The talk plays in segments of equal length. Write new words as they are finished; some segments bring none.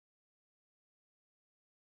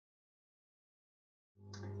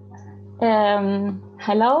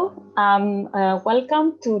Hello,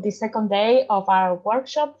 welcome to the second day of our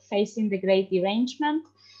workshop, Facing the Great Derangement.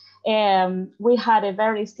 We had a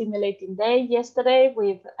very stimulating day yesterday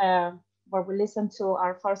with where we listened to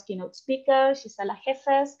our first keynote speaker, Gisela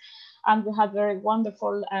Jefes, and we had very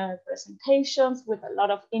wonderful presentations with a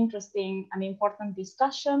lot of interesting and important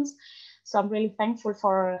discussions. So I'm really thankful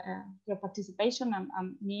for your participation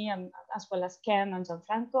and me, and as well as Ken and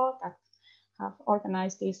Gianfranco that have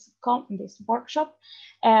organized this workshop.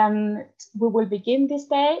 We will begin this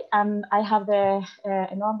day, and I have the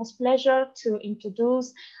enormous pleasure to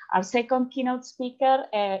introduce our second keynote speaker,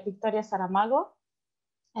 Victoria Saramago,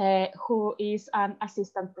 who is an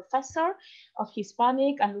assistant professor of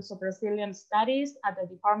Hispanic and Luso-Brazilian Studies at the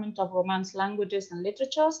Department of Romance Languages and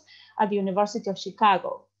Literatures at the University of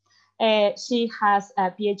Chicago. She has a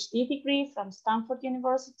PhD degree from Stanford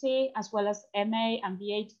University, as well as MA and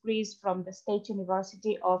BA degrees from the State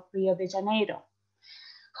University of Rio de Janeiro.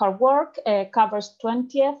 Her work covers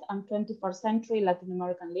 20th and 21st century Latin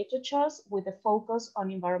American literatures with a focus on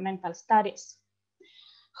environmental studies.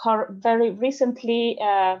 Her very recently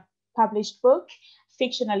published book,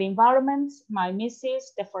 Fictional Environments,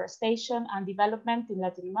 Mimesis, Deforestation and Development in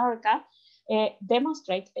Latin America,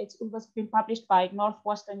 demonstrates, it was been published by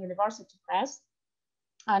Northwestern University Press.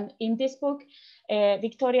 And in this book,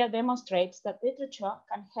 Victoria demonstrates that literature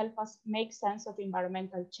can help us make sense of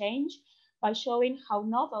environmental change by showing how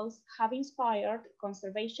novels have inspired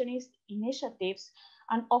conservationist initiatives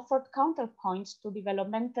and offered counterpoints to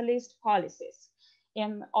developmentalist policies,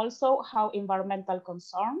 and also how environmental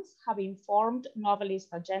concerns have informed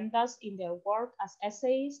novelist agendas in their work as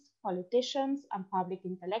essayists, politicians, and public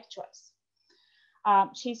intellectuals.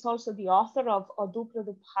 She's also the author of O Duplo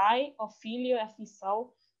do Pai, O Filho e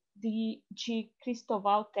Ficção de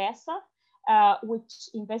Cristóvão Tessa, which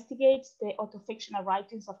investigates the autofictional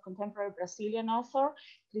writings of contemporary Brazilian author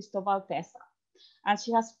Cristóvão Tessa. And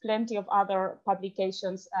she has plenty of other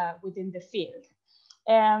publications within the field.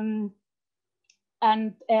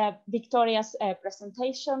 Victoria's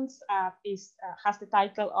presentations has the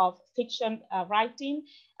title of Fiction Writing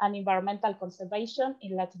and Environmental Conservation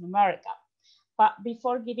in Latin America. But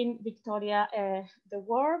before giving Victoria the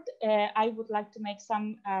word, I would like to make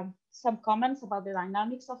some comments about the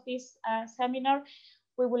dynamics of this seminar.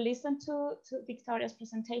 We will listen to Victoria's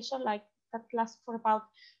presentation, like that lasts for about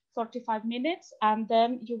 35 minutes, and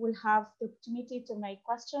then you will have the opportunity to make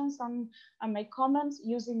questions and make comments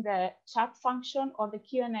using the chat function or the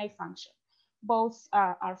Q&A function. Both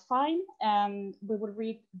are fine, and we will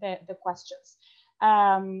read the questions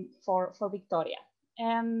for Victoria.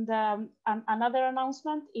 And another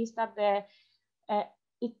announcement is that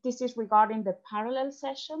this is regarding the parallel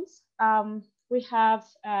sessions. We have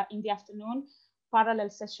in the afternoon parallel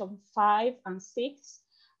session 5 and 6.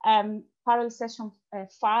 Parallel session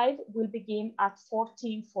 5 will begin at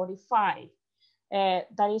 14:45.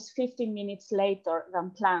 That is 15 minutes later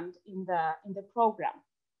than planned in the program.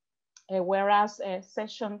 Whereas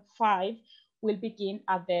session 5 will begin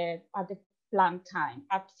at the planned time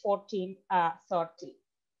at 14:30.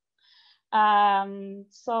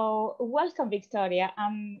 So welcome, Victoria,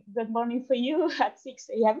 and good morning for you at 6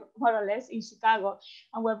 a.m. more or less in Chicago.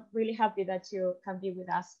 And we're really happy that you can be with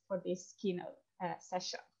us for this keynote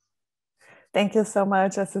session. Thank you so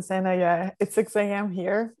much, Azucena. Yeah, it's 6 a.m.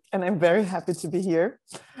 here, and I'm very happy to be here.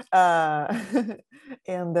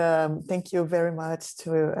 Thank you very much to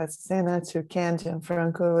Azucena, to Ken,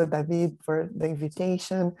 Gianfranco, David for the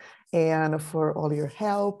invitation and for all your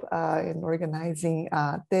help in organizing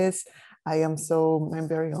this. I'm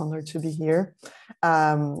very honored to be here.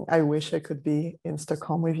 I wish I could be in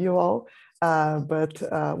Stockholm with you all,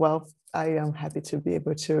 well, I am happy to be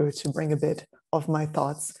able to bring a bit of my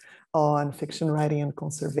thoughts on fiction writing and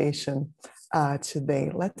conservation today.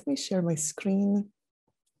 Let me share my screen.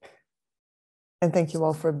 And thank you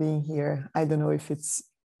all for being here. I don't know if it's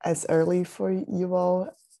as early for you all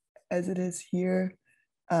as it is here,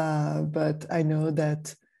 but I know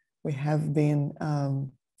that we have been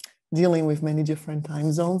dealing with many different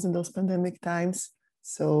time zones in those pandemic times.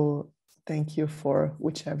 So thank you for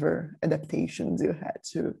whichever adaptations you had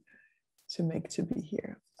to make to be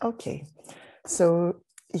here. Okay, so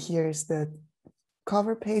here's the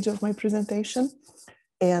cover page of my presentation.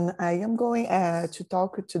 And I am going to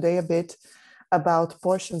talk today a bit about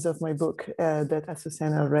portions of my book that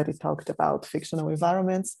Azucena already talked about, Fictional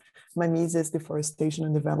Environments, Mimesis, Deforestation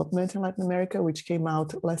and Development in Latin America, which came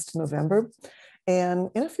out last November. And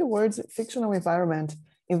in a few words, Fictional Environment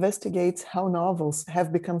investigates how novels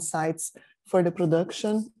have become sites for the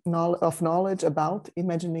production of knowledge about,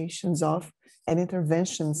 imaginations of, and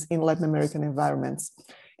interventions in Latin American environments.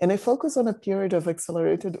 And I focus on a period of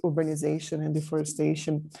accelerated urbanization and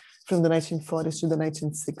deforestation from the 1940s to the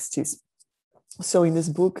 1960s. So in this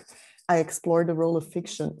book, I explore the role of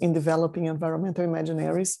fiction in developing environmental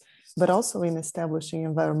imaginaries, but also in establishing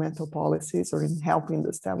environmental policies or in helping the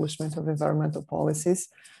establishment of environmental policies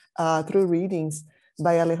through readings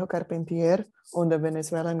by Alejo Carpentier on the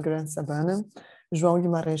Venezuelan Gran Sabana, João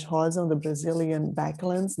Guimarães Rosa on the Brazilian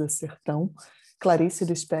backlands, the Sertão, Clarice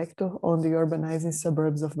Lispector on the urbanizing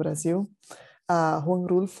suburbs of Brazil, Juan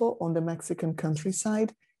Rulfo on the Mexican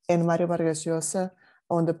countryside, and Mario Vargas Llosa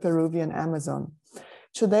on the Peruvian Amazon.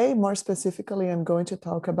 Today, more specifically, I'm going to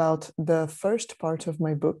talk about the first part of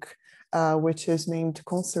my book, which is named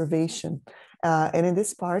Conservation. And in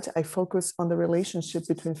this part, I focus on the relationship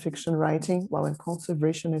between fiction writing, and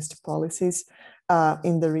conservationist policies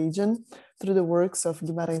in the region through the works of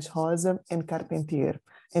Guimarães Rosa and Carpentier.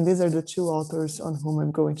 And these are the two authors on whom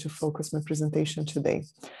I'm going to focus my presentation today.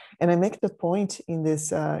 And I make the point in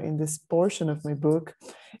this portion of my book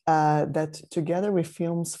that together with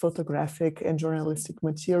films, photographic and journalistic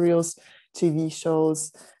materials, TV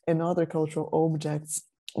shows, and other cultural objects,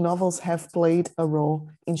 novels have played a role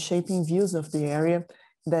in shaping views of the area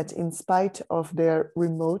that, in spite of their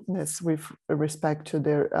remoteness with respect to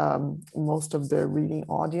their most of their reading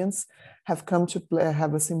audience, have come to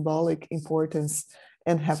have a symbolic importance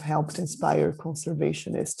and have helped inspire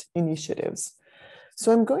conservationist initiatives.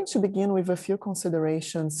 So I'm going to begin with a few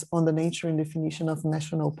considerations on the nature and definition of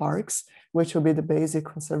national parks, which will be the basic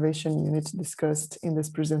conservation unit discussed in this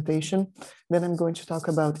presentation. Then I'm going to talk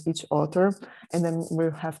about each author, and then we'll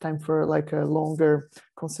have time for like a longer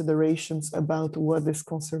considerations about what these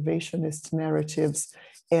conservationist narratives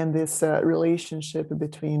and this relationship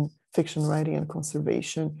between fiction writing and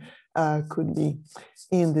conservation could be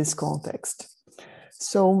in this context.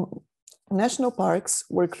 So national parks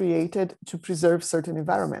were created to preserve certain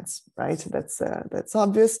environments, right? That's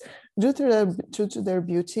obvious, due to their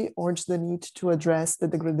beauty or to the need to address the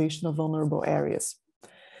degradation of vulnerable areas.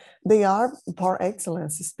 They are, par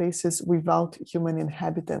excellence, spaces without human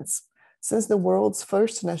inhabitants. Since the world's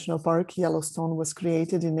first national park, Yellowstone, was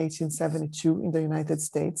created in 1872 in the United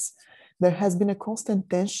States, there has been a constant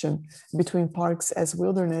tension between parks as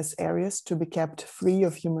wilderness areas to be kept free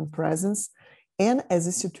of human presence and as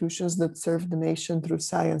institutions that serve the nation through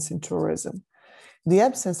science and tourism. The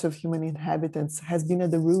absence of human inhabitants has been at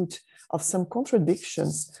the root of some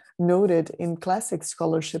contradictions noted in classic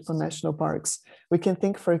scholarship on national parks. We can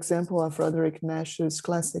think, for example, of Roderick Nash's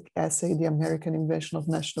classic essay, The American Invention of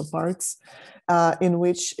National Parks, in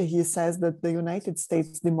which he says that the United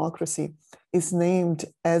States democracy is named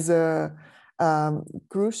as a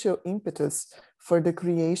crucial impetus for the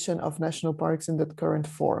creation of national parks in that current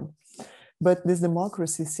form. But this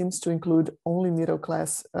democracy seems to include only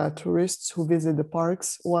middle-class tourists who visit the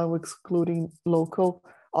parks, while excluding local,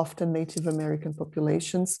 often Native American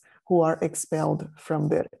populations who are expelled from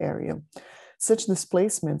their area. Such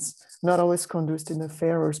displacements, not always conduced in a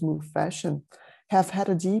fair or smooth fashion, have had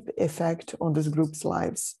a deep effect on this group's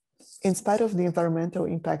lives. In spite of the environmental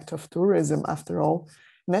impact of tourism, after all,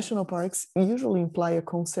 national parks usually imply a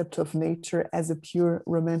concept of nature as a pure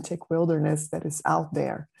romantic wilderness that is out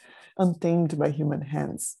there, untamed by human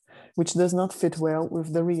hands, which does not fit well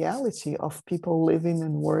with the reality of people living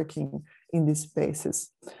and working in these spaces.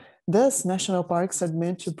 Thus, national parks are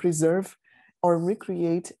meant to preserve or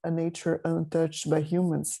recreate a nature untouched by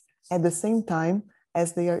humans, at the same time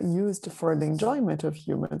as they are used for the enjoyment of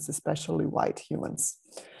humans, especially white humans.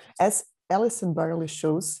 As Alison Barley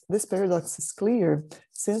shows, this paradox is clear,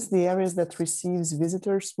 since the areas that receives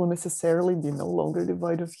visitors will necessarily be no longer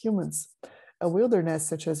devoid of humans. A wilderness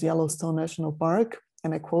such as Yellowstone National Park,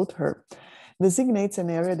 and I quote her, designates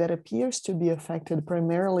an area that appears to be affected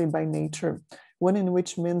primarily by nature, one in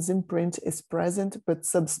which man's imprint is present but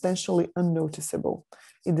substantially unnoticeable.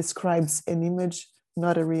 It describes an image,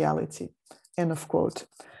 not a reality, end of quote.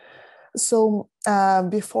 So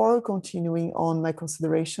before continuing on my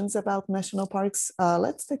considerations about national parks,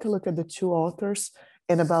 let's take a look at the two authors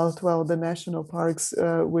and about, well, the national parks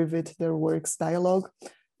with it, their works dialogue,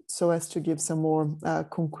 so as to give some more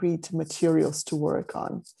concrete materials to work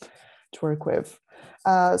with.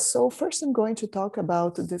 So first I'm going to talk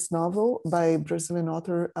about this novel by Brazilian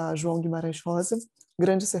author João Guimarães Rosa.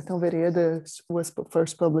 Grande Sertão Vereda was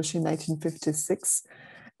first published in 1956,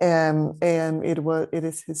 and it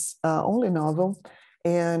is his only novel,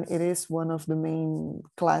 and it is one of the main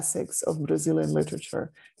classics of Brazilian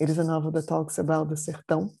literature. It is a novel that talks about the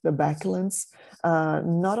sertão, the backlands,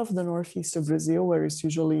 not of the northeast of Brazil, where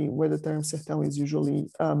the term sertão is usually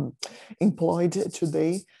employed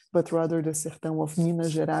today, but rather the sertão of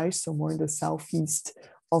Minas Gerais, so more in the southeast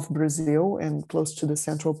of Brazil and close to the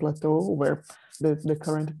Central Plateau, where the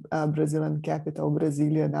current Brazilian capital,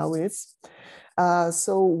 Brasilia, now is.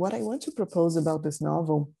 So what I want to propose about this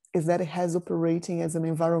novel is that it has operating as an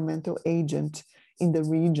environmental agent in the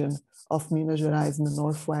region of Minas Gerais, in the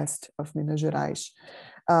northwest of Minas Gerais,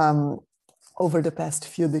 over the past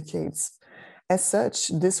few decades. As such,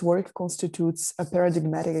 this work constitutes a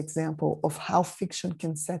paradigmatic example of how fiction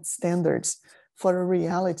can set standards for a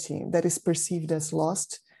reality that is perceived as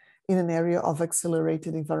lost in an area of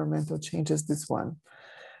accelerated environmental change as this one.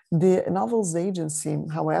 The novel's agency,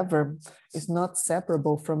 however, is not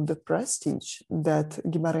separable from the prestige that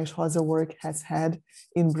Guimarães Rosa's work has had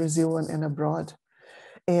in Brazil and abroad,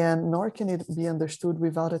 and nor can it be understood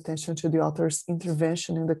without attention to the author's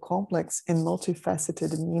intervention in the complex and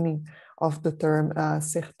multifaceted meaning of the term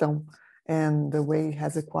sertão and the way it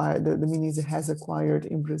has acquired, the meanings it has acquired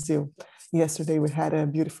in Brazil. Yesterday, we had a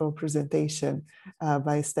beautiful presentation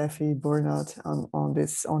by Steffi Burnott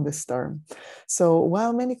on this term. So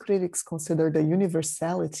while many critics consider the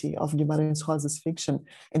universality of Guimarães Rosa's fiction,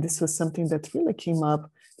 and this was something that really came up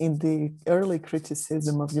in the early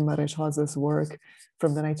criticism of Guimarães Rosa's work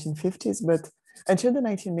from the 1950s, but until the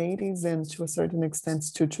 1980s and to a certain extent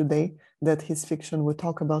to today, that his fiction would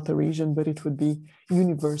talk about the region, but it would be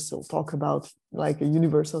universal, talk about like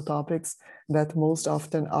universal topics that most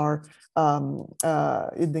often are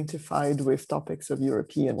identified with topics of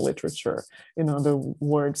European literature. In other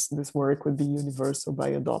words, this work would be universal by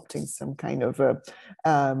adopting some kind of a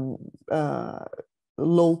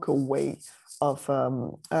local way of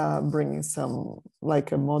bringing some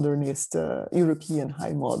like a modernist, European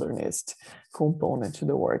high modernist component to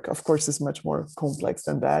the work. Of course, it's much more complex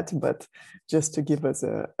than that, but just to give us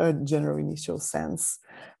a general initial sense,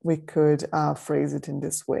 we could phrase it in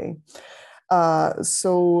this way.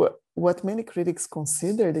 So what many critics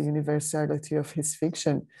consider the universality of his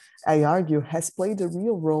fiction, I argue, has played a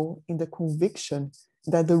real role in the conviction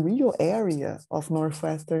that the real area of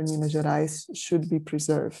northwestern Minas Gerais should be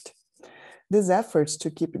preserved. These efforts to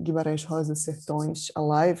keep Guimarães Rosa's sertões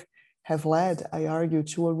alive have led, I argue,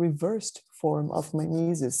 to a reversed form of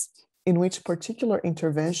mimesis, in which particular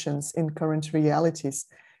interventions in current realities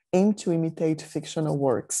aim to imitate fictional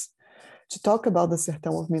works. To talk about the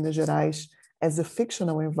sertão of Minas Gerais as a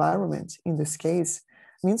fictional environment, in this case,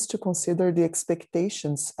 means to consider the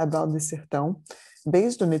expectations about the sertão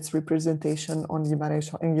based on its representation in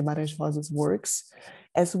Guimarães Rosa's works,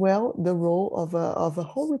 as well the role of a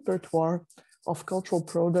whole repertoire of cultural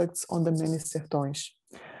products on the many sertões.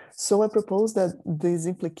 So I propose that these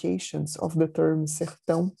implications of the term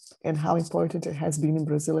sertão and how important it has been in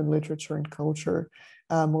Brazilian literature and culture,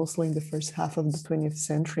 mostly in the first half of the 20th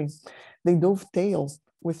century, they dovetail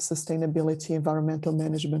with sustainability environmental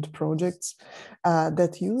management projects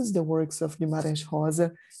that use the works of Guimarães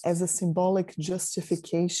Rosa as a symbolic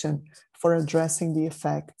justification for addressing the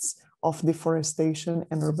effects of deforestation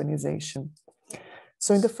and urbanization.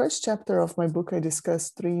 So in the first chapter of my book, I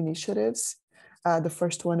discussed 3 initiatives. The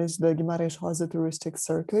first one is the Guimarães Rosa touristic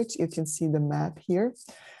circuit. You can see the map here.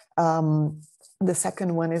 The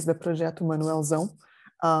second one is the Projeto Manuelzão.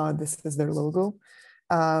 This is their logo.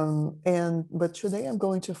 But today I'm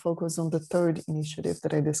going to focus on the third initiative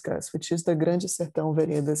that I discussed, which is the Grande Sertão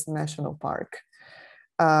Veredas National Park.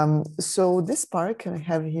 So this park, and I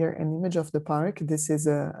have here an image of the park. This is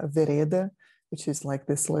a vereda, which is like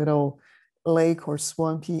this little lake or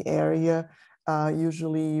swampy area,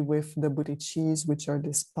 usually with the buritis, which are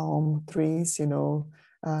these palm trees, you know,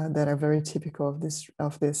 that are very typical of the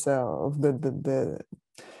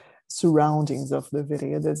surroundings of the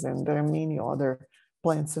veredas, and there are many other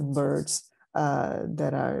plants and birds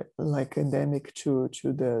that are like endemic to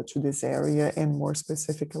this area, and more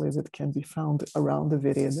specifically that can be found around the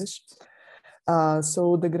veredas.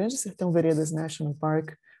 So the Grande Sertão Veredas National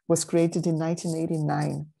Park was created in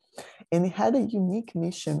 1989, and it had a unique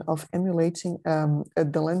mission of emulating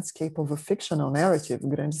the landscape of a fictional narrative,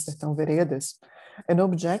 Grande Sertão Veredas, an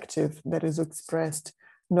objective that is expressed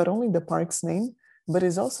not only in the park's name, but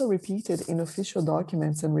is also repeated in official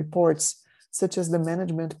documents and reports, such as the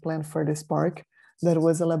management plan for this park that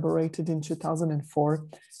was elaborated in 2004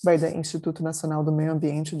 by the Instituto Nacional do Meio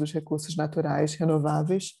Ambiente e dos Recursos Naturais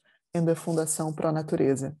Renováveis and the Fundação Pro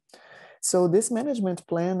Natureza. So this management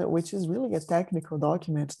plan, which is really a technical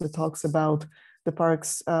document that talks about the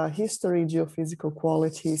park's history, geophysical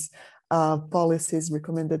qualities, policies,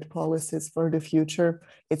 recommended policies for the future.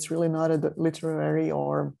 It's really not a literary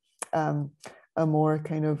or a more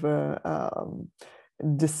kind of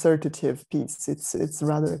dissertative piece. It's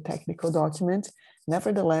rather a technical document.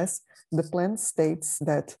 Nevertheless, the plan states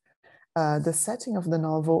that the setting of the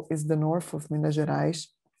novel is the north of Minas Gerais,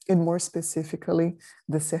 and more specifically,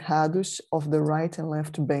 the cerrados of the right and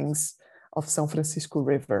left banks of São Francisco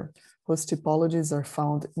River, whose typologies are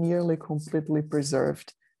found nearly completely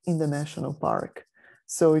preserved in the national park.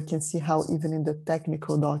 So you can see how even in the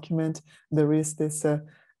technical document, there is this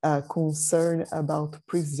concern about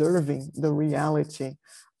preserving the reality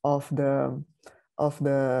of the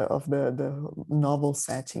novel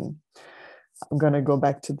setting. I'm gonna go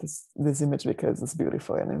back to this image because it's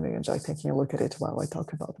beautiful and I may enjoy taking a look at it while I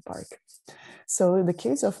talk about the park. So in the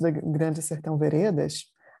case of the Grande Sertão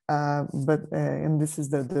Veredas, and this is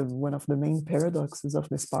the one of the main paradoxes of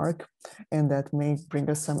this park, and that may bring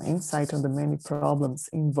us some insight on the many problems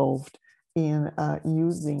involved in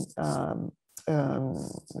using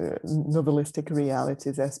novelistic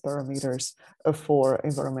realities as parameters for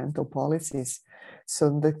environmental policies. So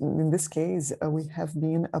in this case, we have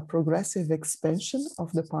been a progressive expansion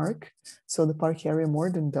of the park. So the park area more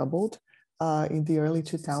than doubled in the early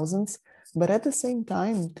 2000s. But at the same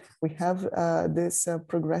time, we have this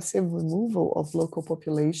progressive removal of local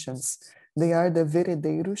populations. They are the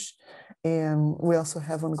veredeiros, and we also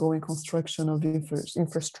have ongoing construction of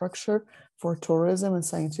infrastructure for tourism and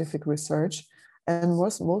scientific research. And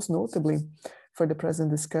most notably, for the present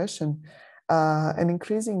discussion, an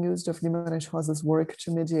increasing use of Guimarães Rosa's work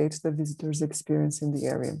to mediate the visitor's experience in the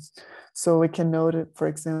area. So we can note, for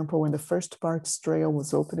example, when the first park's trail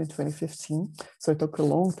was opened in 2015, so it took a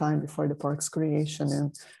long time before the park's creation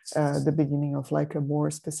and the beginning of like a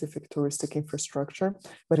more specific touristic infrastructure.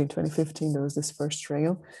 But in 2015, there was this first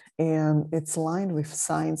trail, and it's lined with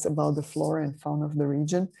signs about the flora and fauna of the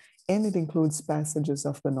region, and it includes passages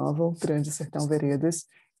of the novel Grande Sertão Veredas,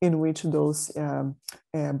 in which those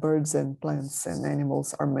birds and plants and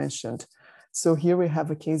animals are mentioned. So here we have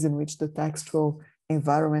a case in which the textual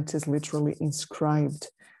environment is literally inscribed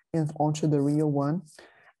onto the real one,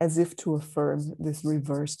 as if to affirm this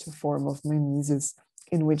reversed form of mimesis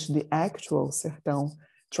in which the actual sertão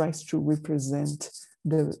tries to represent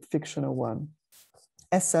the fictional one.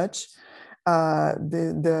 As such,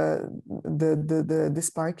 this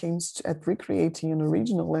park aims at recreating an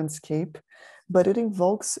original landscape, but it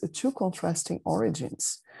invokes two contrasting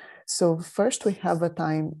origins. So first we have a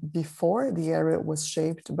time before the area was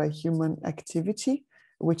shaped by human activity,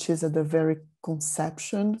 which is at the very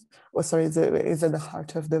conception, is at the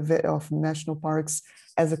heart of national parks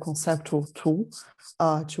as a conceptual tool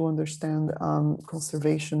to understand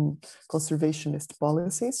conservationist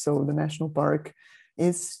policies. So the national park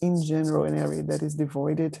is in general an area that is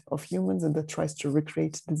devoid of humans and that tries to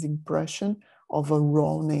recreate this impression of a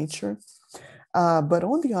raw nature. But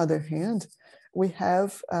on the other hand, we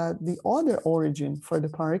have the other origin for the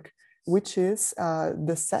park, which is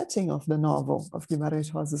the setting of the novel, of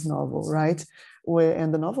Guimarães Rosa's novel, right?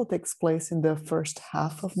 And the novel takes place in the first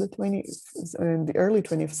half of the early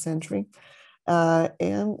 20th century.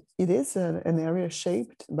 And it is an area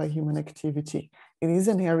shaped by human activity. It is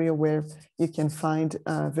an area where you can find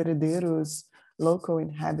veredeiros, local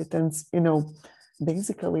inhabitants,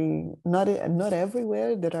 basically not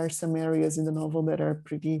everywhere. There are some areas in the novel that are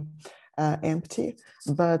pretty empty,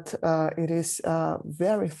 but it is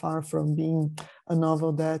very far from being a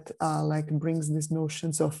novel that brings these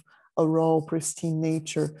notions of a raw, pristine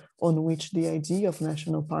nature on which the idea of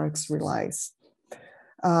national parks relies.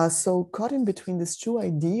 So caught in between these two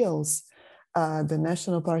ideals, the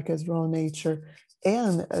national park as raw nature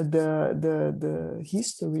and the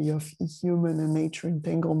history of human and nature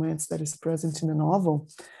entanglements that is present in the novel,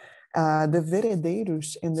 the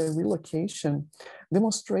veredeiros and the relocation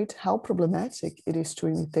demonstrate how problematic it is to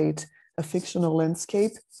imitate a fictional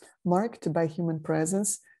landscape marked by human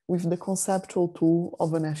presence with the conceptual tool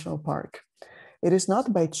of a national park. It is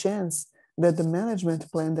not by chance that the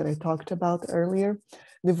management plan that I talked about earlier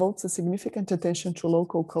devotes a significant attention to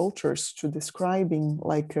local cultures, to describing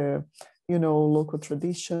local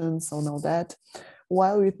traditions and all that,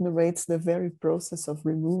 while it narrates the very process of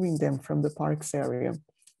removing them from the park's area.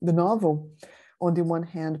 The novel, on the one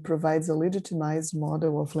hand, provides a legitimized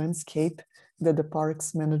model of landscape that the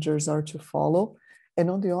park's managers are to follow, and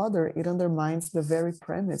on the other, it undermines the very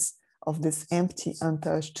premise of this empty,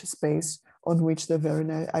 untouched space on which the very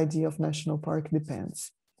idea of national park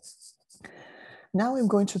depends. Now I'm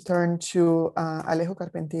going to turn to Alejo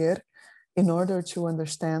Carpentier in order to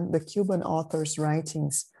understand the Cuban author's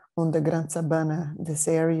writings on the Gran Sabana, this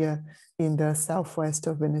area in the southwest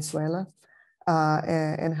of Venezuela,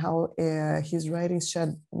 and how his writings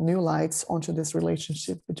shed new lights onto this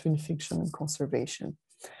relationship between fiction and conservation.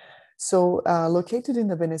 So located in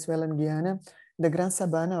the Venezuelan Guiana, the Gran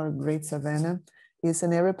Sabana or Great Savannah is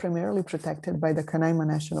an area primarily protected by the Canaima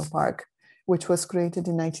National Park, which was created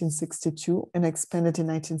in 1962 and expanded in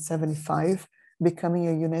 1975, becoming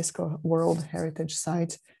a UNESCO World Heritage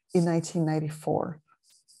Site in 1994.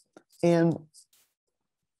 And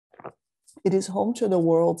it is home to the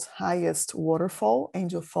world's highest waterfall,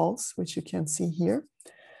 Angel Falls, which you can see here,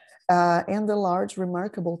 and the large,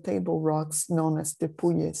 remarkable table rocks known as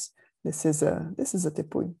tepuyes. This is a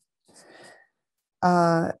tepuy.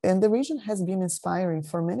 And the region has been inspiring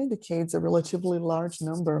for many decades a relatively large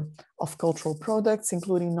number of cultural products,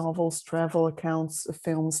 including novels, travel accounts,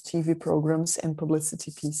 films, TV programs, and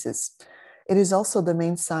publicity pieces. It is also the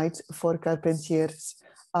main site for Carpentier's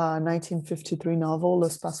 1953 novel,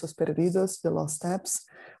 Los Pasos Perdidos, The Lost Steps,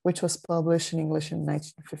 which was published in English in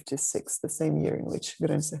 1956, the same year in which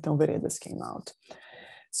Gran Sertão Veredas came out.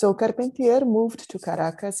 So Carpentier moved to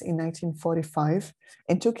Caracas in 1945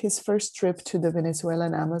 and took his first trip to the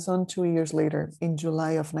Venezuelan Amazon 2 years later, in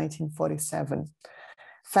July of 1947.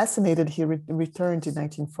 Fascinated, he returned in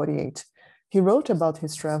 1948. He wrote about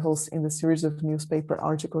his travels in the series of newspaper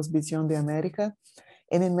articles Visión de América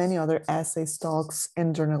and in many other essays, talks,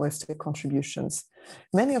 and journalistic contributions.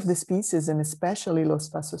 Many of these pieces, and especially Los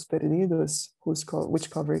Pasos Perdidos,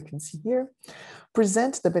 which cover you can see here,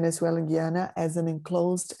 present the Venezuelan Guiana as an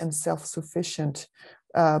enclosed and self-sufficient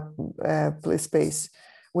space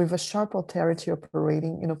with a sharp austerity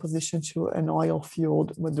operating in opposition to an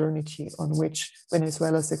oil-fueled modernity on which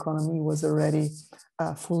Venezuela's economy was already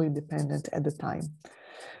fully dependent at the time.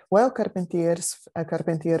 Well, Carpentier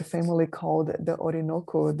famously called the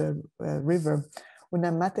Orinoco, the river,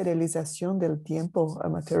 una materialización del tiempo, a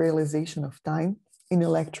materialization of time, in a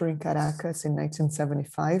lecture in Caracas in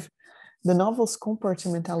 1975. The novel's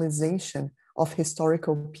compartmentalization of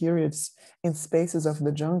historical periods and spaces of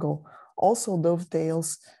the jungle also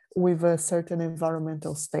dovetails with a certain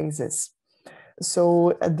environmental stasis.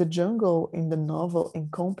 So the jungle in the novel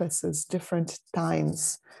encompasses different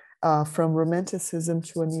times, from Romanticism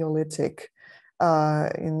to a Neolithic,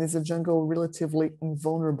 and is a jungle relatively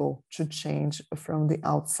invulnerable to change from the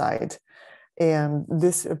outside. And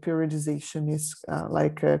this periodization is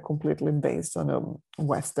completely based on a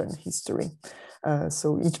Western history.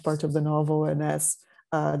 So each part of the novel, and as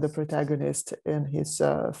the protagonist and his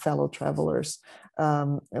fellow travelers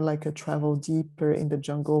travel deeper in the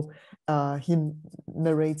jungle, he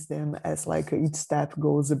narrates them as each step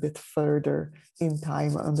goes a bit further in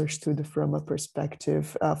time, understood from a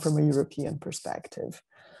perspective, from a European perspective.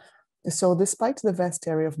 So despite the vast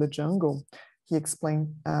area of the jungle, he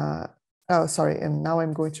explained, and now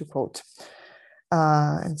I'm going to quote.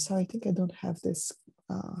 I'm sorry, I think I don't have this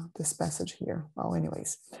passage here. Well,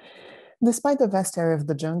 anyways. Despite the vast area of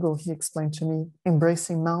the jungle, he explained to me,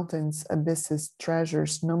 embracing mountains, abysses,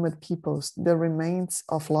 treasures, nomad peoples, the remains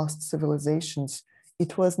of lost civilizations,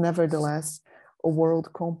 it was nevertheless a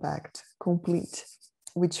world compact, complete,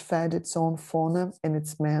 which fed its own fauna and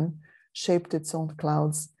its men, shaped its own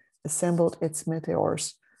clouds, assembled its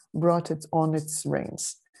meteors, brought it on its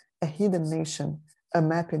reins, a hidden nation, a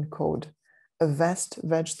map in code, a vast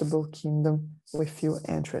vegetable kingdom with few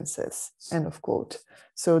entrances, end of quote.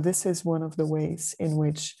 So this is one of the ways in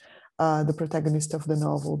which the protagonist of the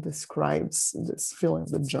novel describes this feeling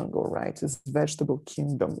of the jungle, right? This vegetable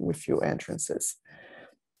kingdom with few entrances.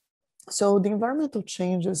 So the environmental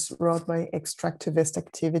changes wrought by extractivist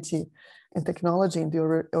activity and technology in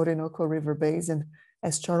the Orinoco River Basin,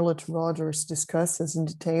 as Charlotte Rogers discusses in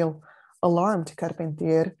detail, alarmed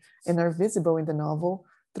Carpentier and are visible in the novel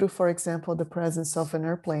through, for example, the presence of an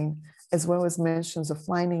airplane, as well as mentions of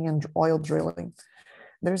mining and oil drilling.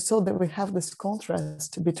 So that we have this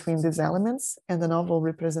contrast between these elements and the novel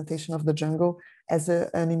representation of the jungle as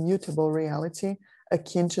an immutable reality,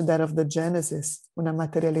 akin to that of the Genesis, una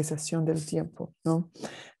materialización del tiempo, no?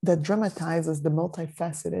 That dramatizes the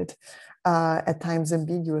multifaceted, at times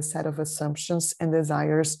ambiguous set of assumptions and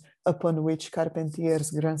desires upon which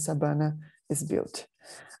Carpentier's Gran Sabana is built.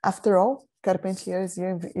 After all, Carpentier's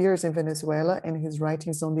years in Venezuela and his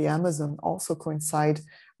writings on the Amazon also coincide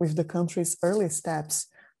with the country's early steps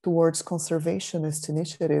towards conservationist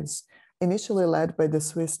initiatives, initially led by the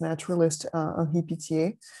Swiss naturalist Henri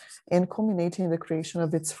Pittier, and culminating in the creation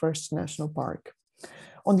of its first national park.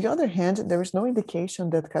 On the other hand, there is no indication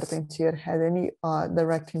that Carpentier had any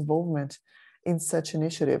direct involvement in such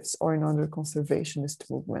initiatives or in other conservationist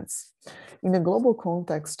movements. In a global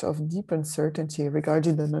context of deep uncertainty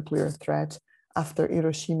regarding the nuclear threat after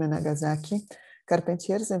Hiroshima and Nagasaki,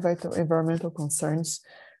 Carpentier's environmental concerns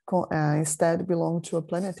instead belong to a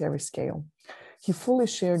planetary scale. He fully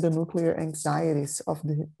shared the nuclear anxieties of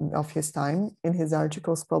his time in his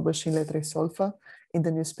articles published in Letra y Solfa, in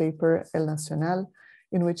the newspaper El Nacional,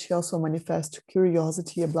 in which he also manifests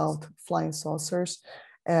curiosity about flying saucers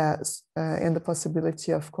and the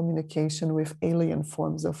possibility of communication with alien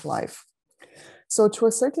forms of life. So to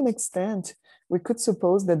a certain extent, we could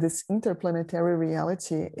suppose that this interplanetary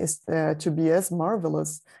reality is to be as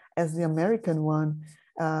marvelous as the American one,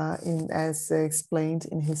 as explained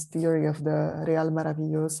in his theory of the Real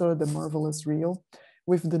Maravilloso, the marvelous real,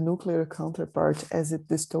 with the nuclear counterpart as its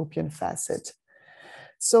dystopian facet.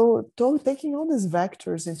 So taking all these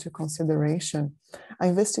vectors into consideration, I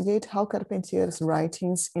investigate how Carpentier's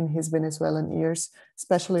writings in his Venezuelan years,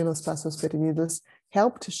 especially Los Pasos Perdidos,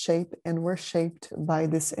 helped to shape and were shaped by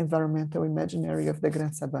this environmental imaginary of the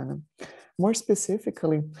Gran Sabana. More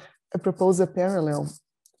specifically, I propose a parallel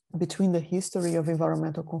between the history of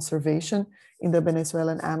environmental conservation in the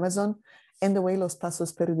Venezuelan Amazon and the way Los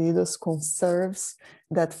Pasos Perdidos conserves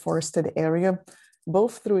that forested area,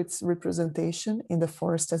 both through its representation in the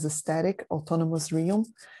forest as a static, autonomous realm,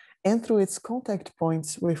 and through its contact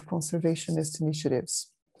points with conservationist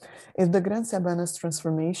initiatives. If the Gran Sabana's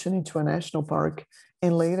transformation into a national park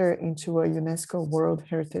and later into a UNESCO World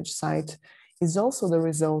Heritage Site is also the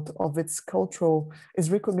result of its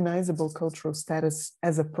recognizable cultural status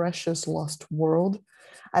as a precious lost world,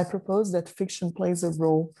 I propose that fiction plays a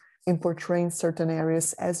role in portraying certain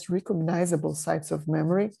areas as recognizable sites of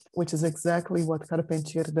memory, which is exactly what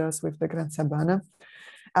Carpentier does with the Gran Sabana,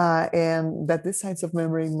 and that these sites of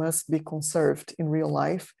memory must be conserved in real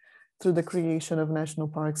life through the creation of national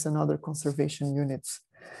parks and other conservation units.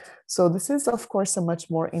 So this is, of course, a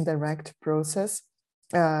much more indirect process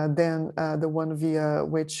than the one via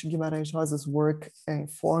which Guimarães Rosa's work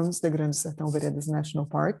informs the Grande Sertão Veredas National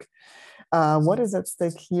Park. What is at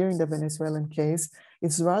stake here in the Venezuelan case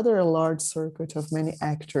is rather a large circuit of many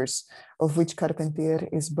actors, of which Carpentier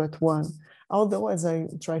is but one, although, as I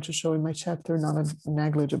try to show in my chapter, not a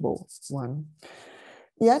negligible one.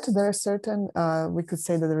 Yet there are certain, we could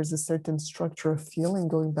say that there is a certain structure of feeling,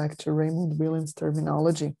 going back to Raymond Williams'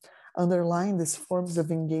 terminology, underlying these forms of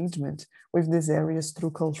engagement with these areas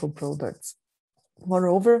through cultural products.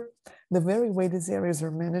 Moreover, the very way these areas are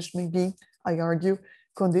managed may be, I argue,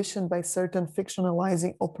 conditioned by certain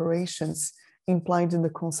fictionalizing operations implied in the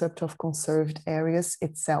concept of conserved areas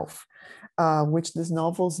itself, which these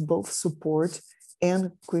novels both support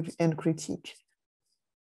and critique.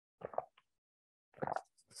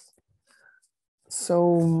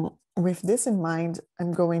 So with this in mind,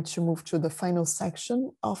 I'm going to move to the final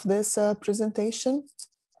section of this presentation.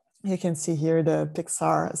 You can see here the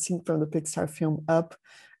Pixar, scene from the Pixar film Up,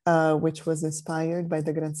 which was inspired by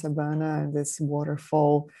the Gran Sabana, and this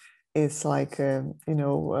waterfall is like a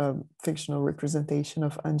fictional representation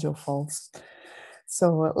of Angel Falls.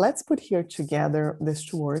 So let's put here together these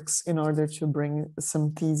two works in order to bring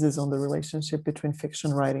some theses on the relationship between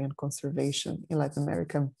fiction writing and conservation in Latin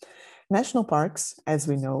America. National parks, as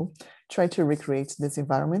we know, try to recreate these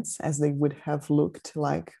environments as they would have looked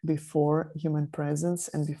like before human presence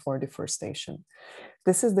and before deforestation.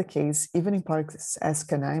 This is the case even in parks as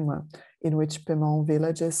Canaima, in which Pemon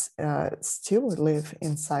villages still live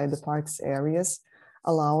inside the park's areas,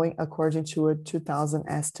 allowing, according to a 2000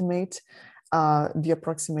 estimate, the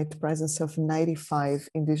approximate presence of 95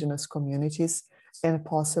 indigenous communities and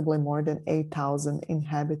possibly more than 8,000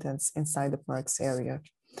 inhabitants inside the park's area.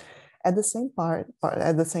 At the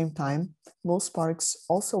same time, most parks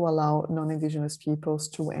also allow non-indigenous peoples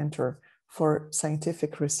to enter for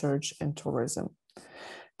scientific research and tourism.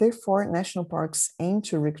 Therefore, national parks aim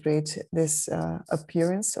to recreate this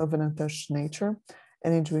appearance of an untouched nature,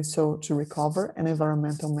 and in doing so to recover an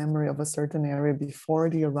environmental memory of a certain area before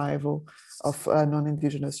the arrival of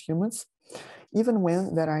non-indigenous humans. Even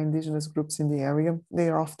when there are indigenous groups in the area, they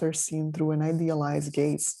are often seen through an idealized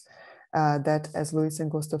gaze that, as Luis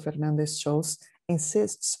Augusto Fernandez shows,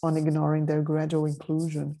 insists on ignoring their gradual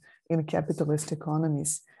inclusion in capitalist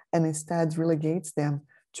economies and instead relegates them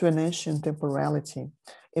to an ancient temporality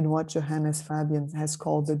in what Johannes Fabian has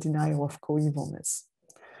called the denial of coevalness.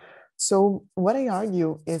 So what I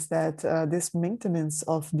argue is that this maintenance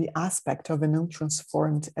of the aspect of an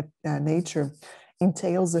untransformed nature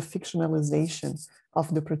entails a fictionalization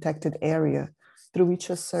of the protected area through which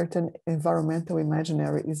a certain environmental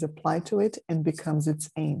imaginary is applied to it and becomes its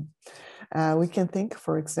aim. We can think,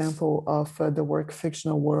 for example, of the work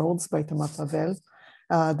Fictional Worlds by Thomas Pavel,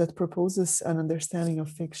 that proposes an understanding of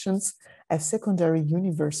fictions as secondary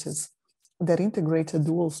universes that integrate a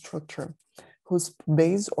dual structure, whose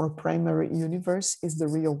base or primary universe is the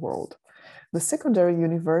real world. The secondary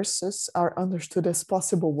universes are understood as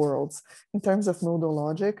possible worlds in terms of modal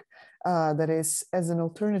logic, that is, as an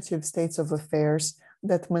alternative states of affairs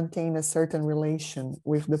that maintain a certain relation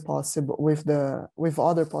with the possible, with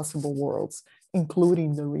other possible worlds,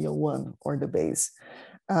 including the real one or the base.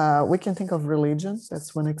 We can think of religion,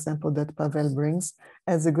 that's one example that Pavel brings,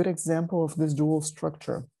 as a good example of this dual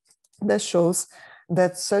structure that shows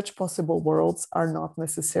that such possible worlds are not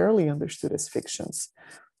necessarily understood as fictions.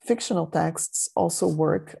 Fictional texts also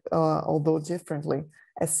work, although differently,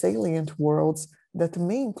 as salient worlds that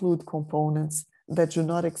may include components that do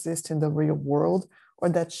not exist in the real world, or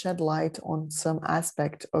that shed light on some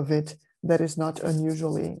aspect of it that is not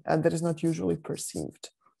usually perceived.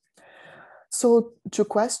 So the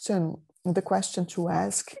question to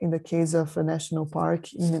ask in the case of a national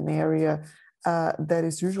park in an area that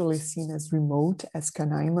is usually seen as remote, as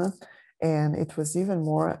Canaima, and it was even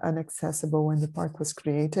more inaccessible when the park was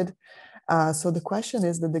created. So the question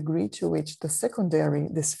is the degree to which the secondary,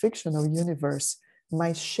 this fictional universe,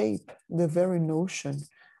 might shape the very notion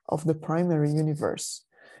of the primary universe.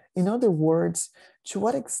 In other words, to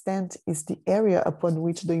what extent is the area upon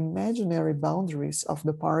which the imaginary boundaries of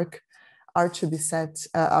the park are to be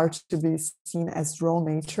seen as raw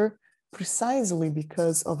nature, precisely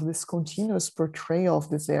because of this continuous portrayal of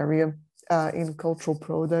this area in cultural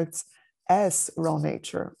products as raw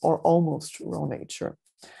nature or almost raw nature.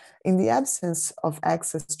 In the absence of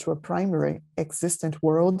access to a primary existent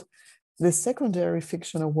world, the secondary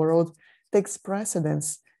fictional world takes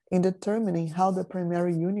precedence in determining how the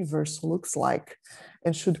primary universe looks like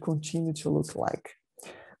and should continue to look like.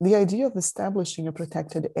 The idea of establishing a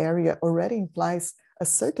protected area already implies a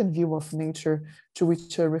certain view of nature to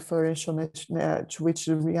which a to which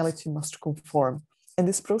reality must conform. And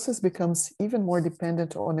this process becomes even more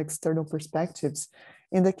dependent on external perspectives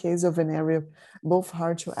in the case of an area both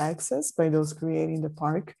hard to access by those creating the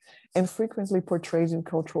park and frequently portrayed in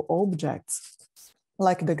cultural objects,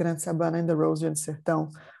 like the Gran Sabana and the Rosian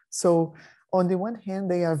Sertão. So on the one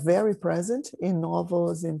hand, they are very present in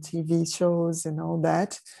novels and TV shows and all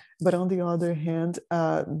that, but on the other hand,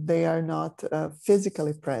 they are not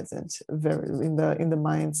physically present in the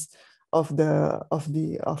minds of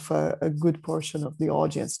a good portion of the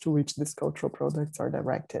audience to which these cultural products are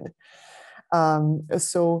directed.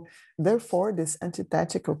 So therefore, this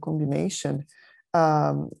antithetical combination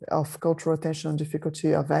of cultural attention and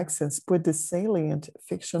difficulty of access put the salient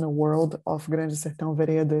fictional world of Grande Sertão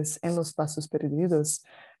Veredas and Los Passos Perdidos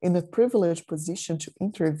in a privileged position to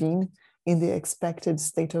intervene in the expected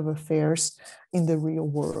state of affairs in the real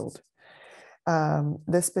world.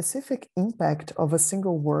 The specific impact of a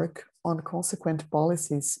single work on consequent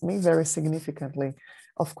policies may vary significantly.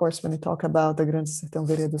 Of course, when we talk about the Grande Sertão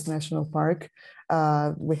Veredas National Park,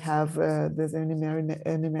 we have an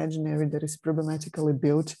imaginary that is problematically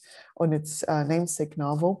built on its namesake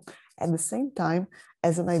novel, at the same time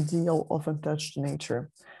as an ideal of untouched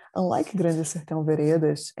nature. Unlike Grande Sertão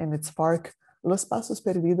Veredas and its park, Los Passos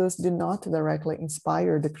Perdidos did not directly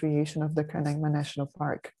inspire the creation of the Canaima National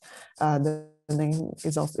Park. The name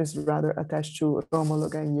is rather attached to Rómulo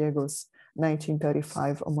Gallego's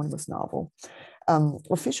 1935 homonymous novel.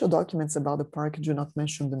 Official documents about the park do not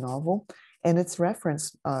mention the novel, and its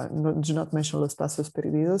reference do not mention Los Passos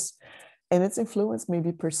Perdidos, and its influence may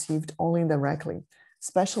be perceived only indirectly,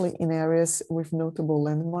 especially in areas with notable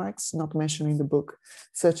landmarks not mentioned in the book,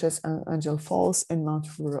 such as Angel Falls and Mount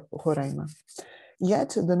Roraima. Yet,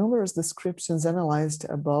 the numerous descriptions analyzed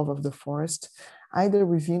above of the forest, either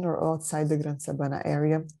within or outside the Gran Sabana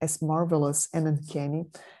area, as marvelous and uncanny,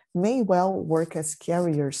 may well work as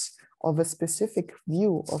carriers of a specific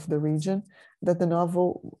view of the region that the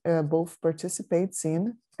novel both participates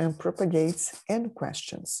in and propagates and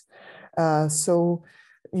questions. So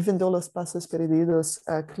even though Los Passos Perdidos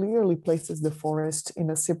clearly places the forest in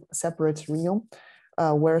a separate realm,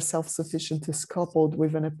 where self-sufficiency is coupled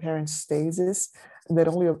with an apparent stasis that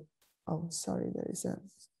only, oh, sorry, there is a,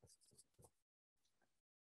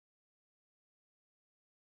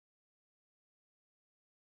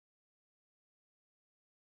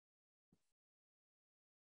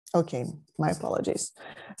 okay, my apologies.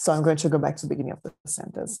 So I'm going to go back to the beginning of the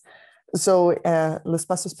sentence. So Los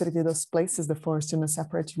Passos Perdidos places the forest in a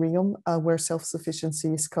separate realm where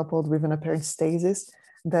self-sufficiency is coupled with an apparent stasis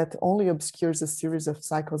that only obscures a series of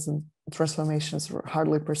cycles and transformations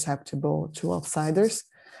hardly perceptible to outsiders.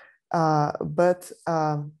 But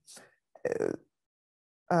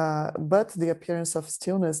the appearance of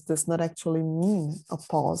stillness does not actually mean a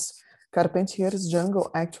pause. Carpentier's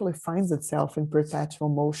jungle actually finds itself in perpetual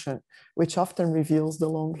motion, which often reveals the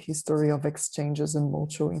long history of exchanges and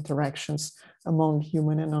mutual interactions among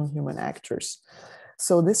human and non-human actors.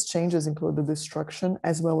 So these changes include the destruction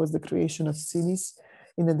as well as the creation of cities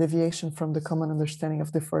in a deviation from the common understanding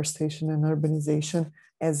of deforestation and urbanization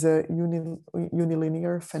as a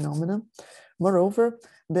unilinear phenomenon. Moreover,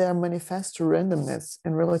 their manifest randomness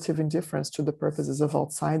and relative indifference to the purposes of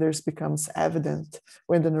outsiders becomes evident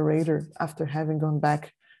when the narrator, after having gone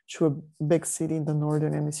back to a big city in the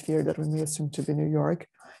northern hemisphere that we may assume to be New York,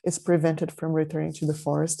 is prevented from returning to the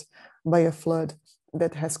forest by a flood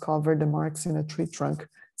that has covered the marks in a tree trunk,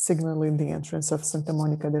 signaling the entrance of Santa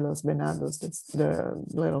Monica de los Venados, that's the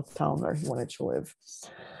little town where he wanted to live.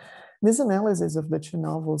 This analysis of the two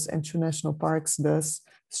novels and two national parks thus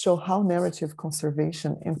show how narrative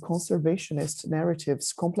conservation and conservationist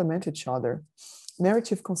narratives complement each other.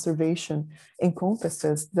 Narrative conservation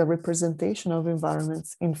encompasses the representation of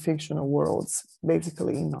environments in fictional worlds,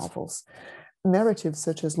 basically in novels. Narratives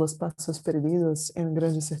such as Los Passos Perdidos and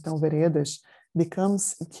Grande Sertão Veredas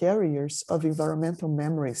becomes carriers of environmental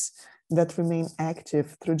memories that remain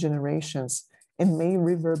active through generations and may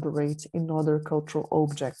reverberate in other cultural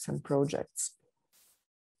objects and projects.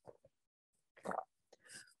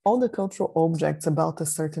 All the cultural objects about a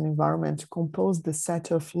certain environment compose the set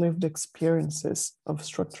of lived experiences of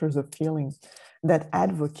structures of feeling that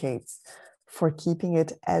advocates for keeping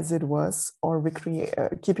it as it was or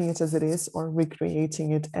keeping it as it is or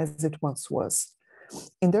recreating it as it once was.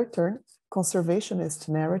 In their turn, conservationist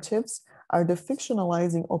narratives are the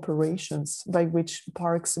fictionalizing operations by which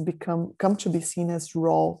parks come to be seen as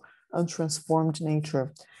raw, untransformed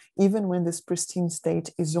nature, even when this pristine state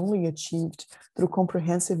is only achieved through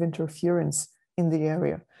comprehensive interference in the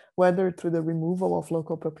area, whether through the removal of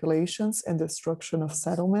local populations and destruction of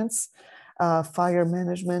settlements, fire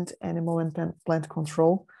management, animal and plant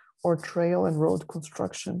control, or trail and road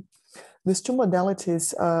construction. These two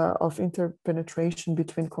modalities of interpenetration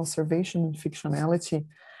between conservation and fictionality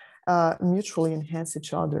mutually enhance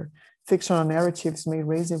each other. Fictional narratives may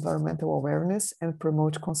raise environmental awareness and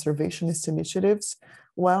promote conservationist initiatives,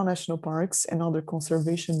 while national parks and other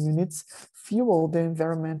conservation units fuel the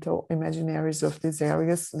environmental imaginaries of these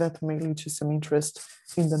areas that may lead to some interest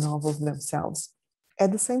in the novels themselves.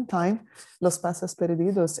 At the same time, Los Passos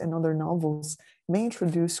Perdidos and other novels may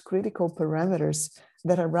introduce critical parameters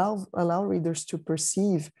that allow readers to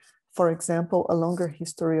perceive, for example, a longer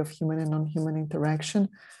history of human and non-human interaction,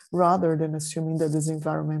 rather than assuming that these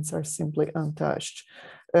environments are simply untouched.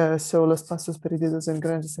 So Los Passos Perdidos and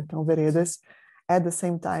Grande Sertão Veredas, at the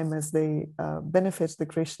same time as they benefit the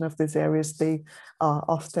creation of these areas, they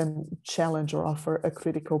often challenge or offer a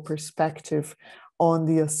critical perspective on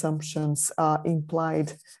the assumptions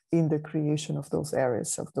implied in the creation of those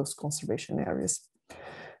areas, of those conservation areas.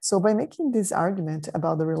 So by making this argument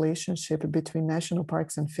about the relationship between national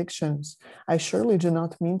parks and fictions, I surely do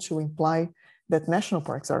not mean to imply that national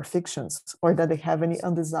parks are fictions or that they have any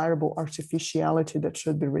undesirable artificiality that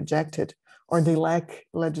should be rejected or they lack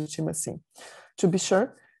legitimacy. To be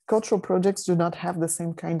sure, cultural projects do not have the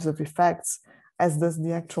same kinds of effects as does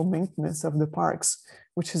the actual maintenance of the parks,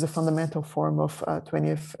 which is a fundamental form of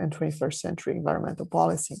 20th and 21st century environmental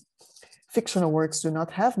policy. Fictional works do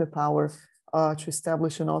not have the power to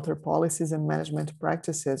establish and alter policies and management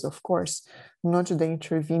practices, of course, nor do they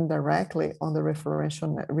intervene directly on the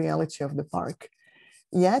referential reality of the park.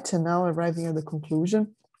 Yet, and now arriving at the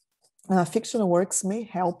conclusion, fictional works may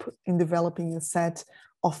help in developing a set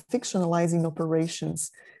of fictionalizing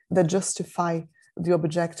operations that justify the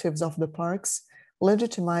objectives of the parks,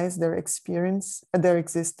 legitimize their experience, their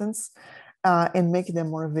existence, and make them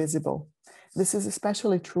more visible. This is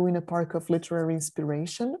especially true in a park of literary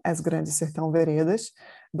inspiration, as Grande Sertão Veredas,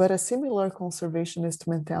 but a similar conservationist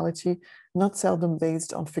mentality, not seldom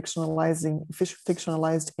based on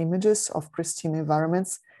fictionalized images of pristine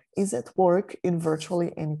environments, is at work in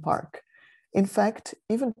virtually any park. In fact,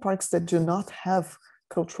 even parks that do not have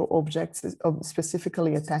cultural objects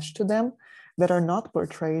specifically attached to them, that are not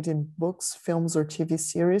portrayed in books, films, or TV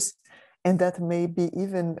series, and that may be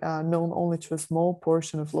even known only to a small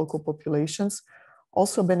portion of local populations,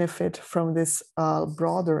 also benefit from this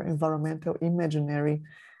broader environmental imaginary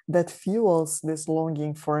that fuels this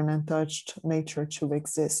longing for an untouched nature to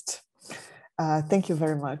exist. Thank you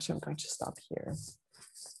very much. I'm going to stop here.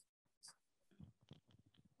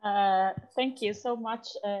 Thank you so much,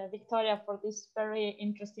 Victoria, for this very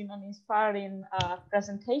interesting and inspiring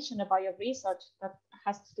presentation about your research that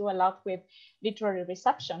has to do a lot with literary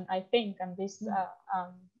reception, I think, and this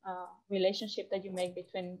relationship that you make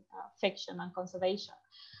between fiction and conservation.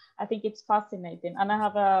 I think it's fascinating. And I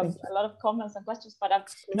have a lot of comments and questions, but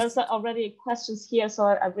there's already questions here, so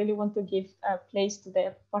I really want to give place to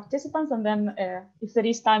the participants. And then if there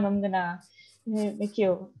is time, I'm going to make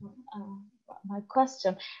you my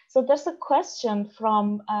question. So there's a question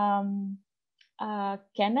from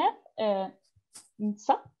Kenneth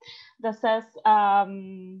that says,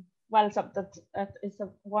 well, so that is a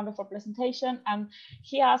wonderful presentation. And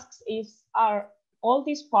he asks if are all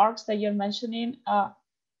these parks that you're mentioning,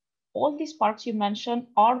 all these parks you mentioned,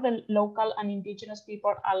 are the local and indigenous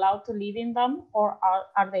people allowed to live in them, or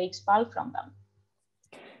are they expelled from them?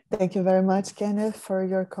 Thank you very much, Kenneth, for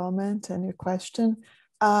your comment and your question.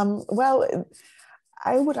 Well,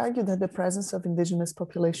 I would argue that the presence of indigenous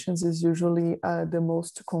populations is usually the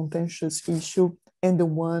most contentious issue and the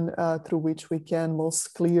one through which we can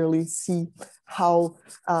most clearly see how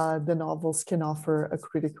the novels can offer a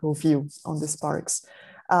critical view on these parks.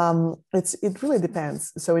 It really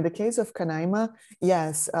depends. So in the case of Canaima,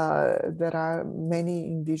 yes, there are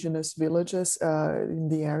many indigenous villages in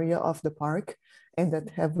the area of the park and that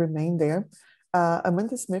have remained there.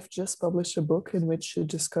 Amanda Smith just published a book in which she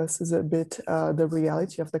discusses a bit the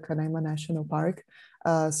reality of the Canaima National Park.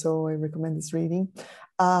 So I recommend this reading.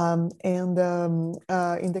 In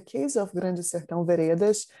the case of Grande Sertão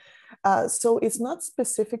Veredas, so it's not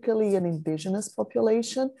specifically an indigenous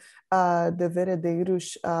population. The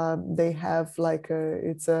veredeiros, they have like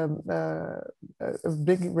a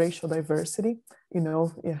big racial diversity. You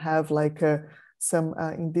know, you have like some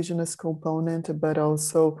indigenous component, but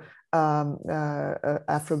also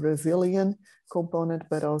Afro-Brazilian component,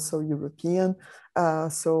 but also European.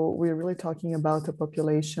 So we're really talking about a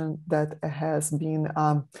population that has been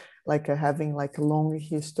having like a long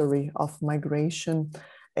history of migration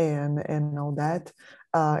and all that.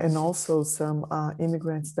 And also some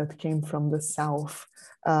immigrants that came from the South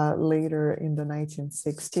later in the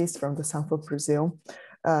 1960s from the South of Brazil.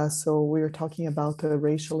 So we're talking about a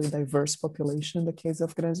racially diverse population in the case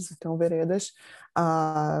of Grande Sertão Veredas,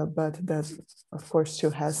 but that, of course,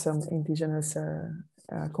 still has some indigenous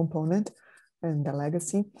component and the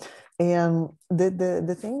legacy. And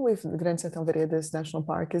the thing with Grande Sertão Veredas National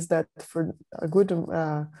Park is that for a good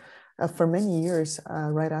for many years,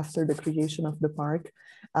 right after the creation of the park,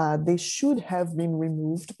 they should have been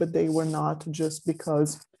removed, but they were not, just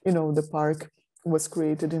because, you know, the park was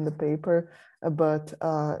created in the paper, but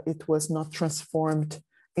it was not transformed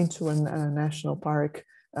into a national park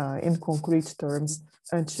in concrete terms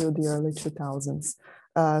until the early 2000s.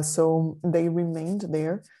 So they remained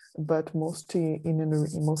there, but mostly in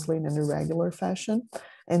an irregular fashion.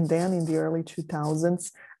 And then in the early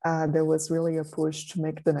 2000s, there was really a push to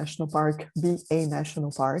make the national park be a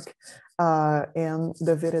national park. And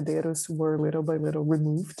the veredeiros were little by little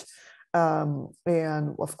removed.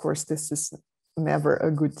 And of course, this is never a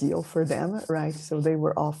good deal for them, right? So they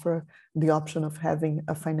were offered the option of having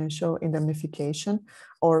a financial indemnification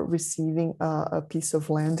or receiving a piece of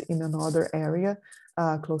land in another area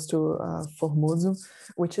close to Formoso,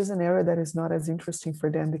 which is an area that is not as interesting for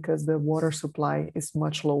them because the water supply is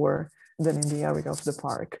much lower than in the area of the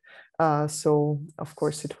park. So of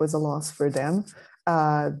course it was a loss for them,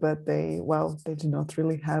 but they did not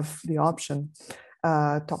really have the option.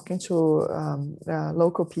 Talking to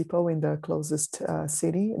local people in the closest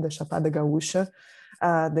city, the Chapada Gaúcha,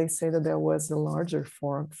 they say that there was a larger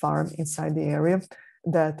farm inside the area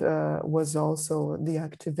that was also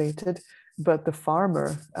deactivated, but the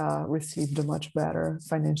farmer received a much better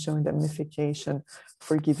financial indemnification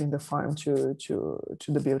for giving the farm to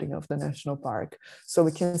the building of the national park. So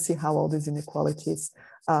we can see how all these inequalities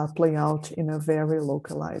play out in a very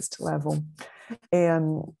localized level.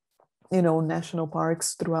 And you know, national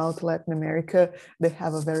parks throughout Latin America, they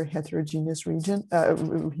have a very heterogeneous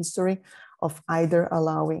history of either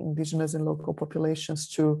allowing indigenous and local populations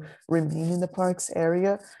to remain in the parks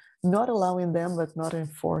area, not allowing them, but not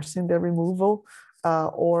enforcing their removal,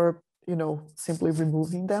 or, you know, simply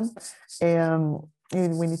removing them. And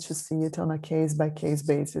we need to see it on a case-by-case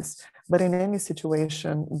basis. But in any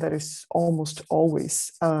situation, there is almost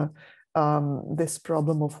always this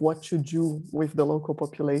problem of what to do with the local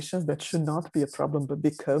populations that should not be a problem, but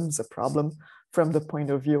becomes a problem from the point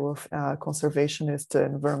of view of conservationist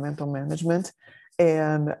environmental management.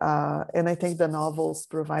 And I think the novels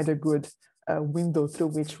provide a good window through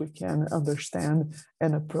which we can understand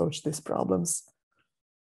and approach these problems.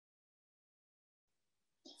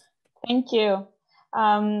 Thank you.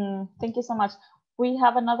 Thank you so much. We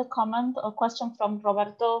have another comment or question from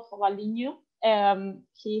Roberto Jovalinho.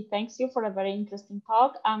 He thanks you for a very interesting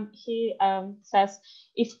talk, and he says,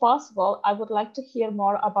 if possible, I would like to hear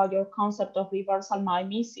more about your concept of reversal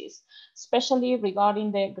mimesis, especially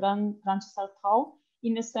regarding the Grande Sertão,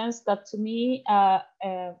 in a sense that to me,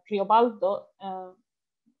 Riobaldo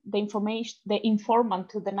the informant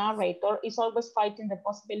to the narrator is always fighting the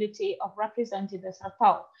possibility of representing the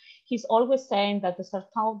sertão. He's always saying that the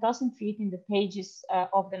sertão doesn't fit in the pages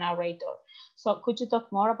of the narrator. So could you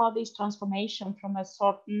talk more about this transformation from a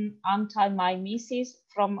certain anti-mimesis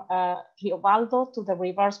from Riobaldo to the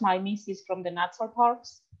reverse mimesis from the natural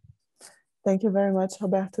parks? Thank you very much,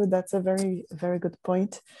 Roberto. That's a very, very good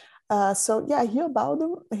point. So yeah,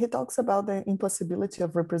 Riobaldo, he talks about the impossibility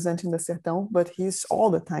of representing the sertão, but he's all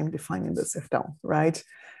the time defining the sertão, right?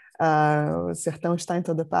 O sertão está em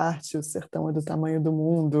toda parte, o sertão é do tamanho do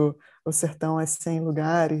mundo, o sertão é 100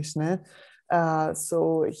 lugares, né?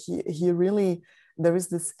 So he really, there is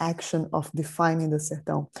this action of defining the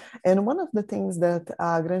sertão. And one of the things that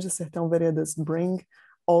Grande Sertão Veredas bring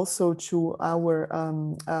also to our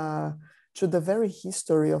to the very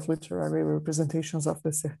history of literary representations of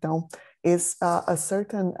the sertão is a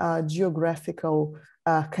certain geographical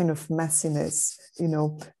kind of messiness, you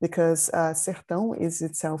know, because sertão is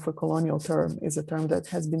itself a colonial term, is a term that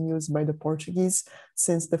has been used by the Portuguese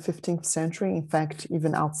since the 15th century. In fact,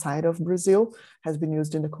 even outside of Brazil, has been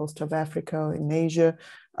used in the coast of Africa, in Asia,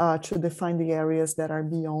 to define the areas that are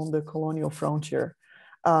beyond the colonial frontier.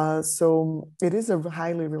 So it is a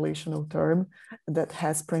highly relational term that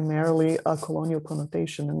has primarily a colonial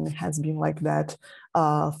connotation, and it has been like that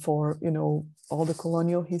for, you know, all the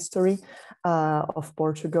colonial history of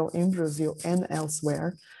Portugal in Brazil and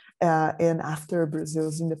elsewhere. And after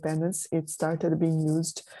Brazil's independence, it started being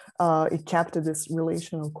used, it kept this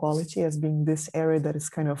relational quality as being this area that is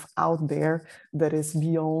kind of out there, that is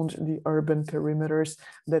beyond the urban perimeters,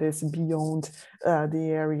 that is beyond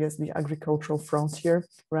the areas, the agricultural frontier,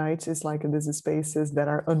 right? It's like these spaces that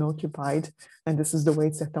are unoccupied. And this is the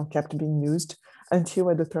way sertão kept being used until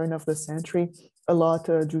at the turn of the century, a lot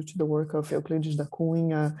due to the work of Euclides da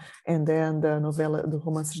Cunha, and then the novela, the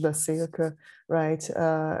Romances da Seca, right?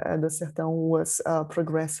 The sertão was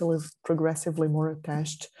progressively more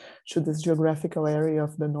attached to this geographical area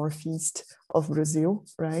of the northeast of Brazil,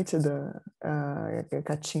 right? The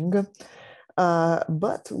Caatinga.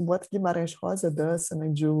 But what Guimarães Rosa does, and I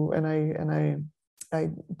do, and I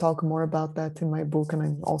talk more about that in my book, and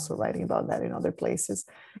I'm also writing about that in other places,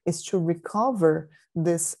 is to recover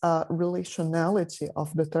this relationality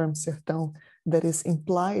of the term sertão that is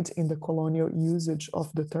implied in the colonial usage of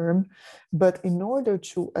the term, but in order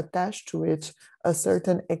to attach to it a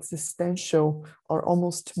certain existential or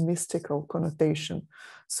almost mystical connotation.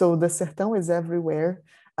 So the sertão is everywhere.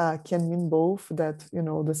 Can mean both that, you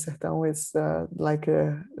know, the sertão is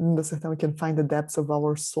in the sertão we can find the depths of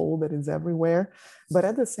our soul that is everywhere, but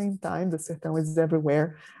at the same time the sertão is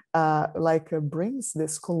everywhere, brings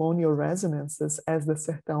this colonial resonances as the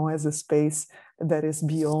sertão as a space that is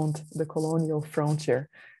beyond the colonial frontier,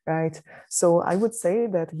 right? So I would say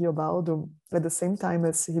that Riobaldo, at the same time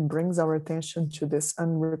as he brings our attention to this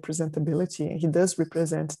unrepresentability, he does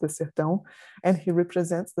represent the sertão, and he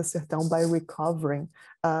represents the sertão by recovering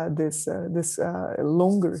this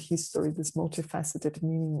longer history, this multifaceted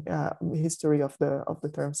meaning history of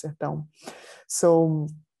the term sertão. So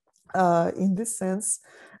in this sense,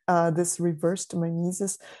 this reversed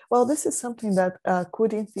mimesis, well, this is something that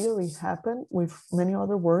could in theory happen with many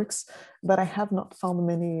other works, but I have not found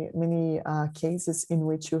many cases in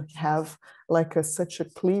which you have such a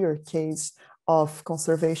clear case of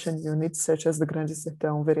conservation units such as the Grande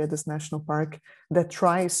Sertão Veredas National Park that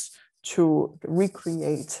tries to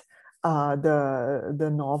recreate the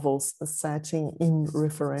novel's setting in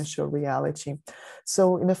referential reality.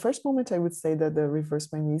 So in the first moment, I would say that the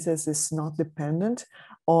reverse mimesis is not dependent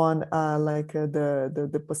on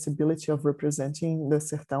the possibility of representing the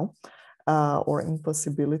sertão or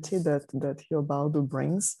impossibility that Riobaldo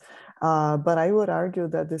brings. But I would argue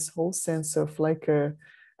that this whole sense of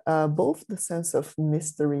both the sense of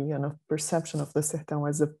mystery and of perception of the sertão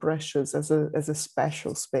as a precious, as a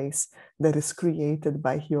special space that is created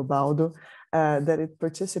by Riobaldo, that it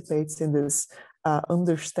participates in this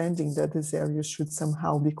understanding that this area should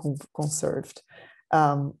somehow be conserved.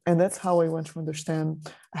 And that's how I want to understand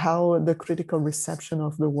how the critical reception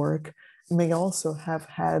of the work may also have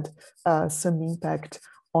had some impact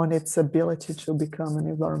on its ability to become an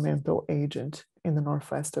environmental agent in the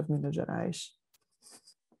northwest of Minas Gerais.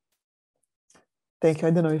 Thank you.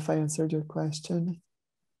 I don't know if I answered your question.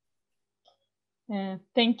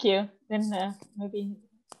 Thank you. Then maybe you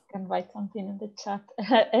can write something in the chat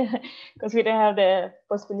because we don't have the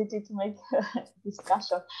possibility to make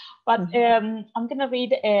discussion. But I'm going to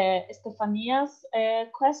read Stefania's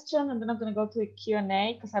question, and then I'm going to go to the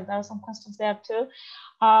Q&A because there are some questions there too.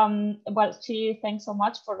 Well, she thanks so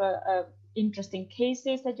much for interesting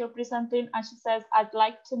cases that you're presenting. And she says, I'd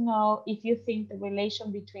like to know if you think the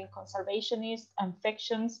relation between conservationists and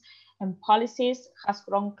fictions and policies has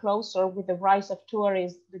grown closer with the rise of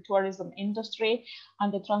the tourism industry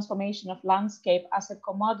and the transformation of landscape as a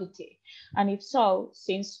commodity. And if so,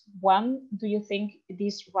 since when do you think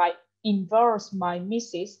this inverse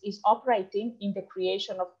mimesis is operating in the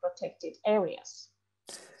creation of protected areas?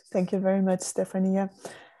 Thank you very much, Stefania.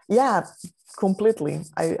 Yeah, completely.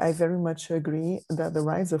 I very much agree that the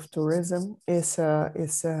rise of tourism is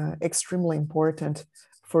extremely important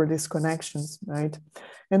for these connections, right?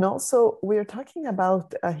 And also, we're talking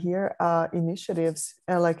about here initiatives,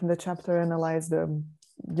 like in the chapter analyze the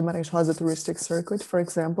Guimarães Rosa touristic circuit, for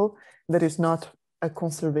example, that is not a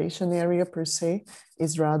conservation area per se,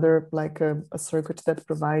 is rather like a circuit that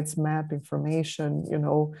provides map information, you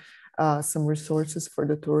know, some resources for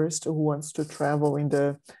the tourist who wants to travel in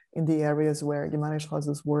the areas where Guimarães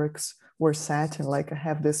Rosa's works were set, and like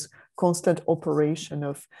have this constant operation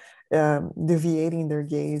of deviating their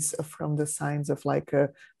gaze from the signs of like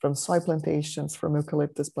from soy plantations, from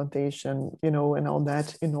eucalyptus plantation, you know, and all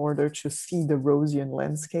that, in order to see the Rosian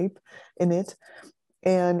landscape in it.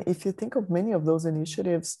 And if you think of many of those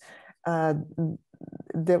initiatives,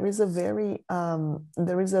 there is a very kind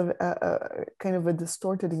of a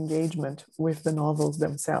distorted engagement with the novels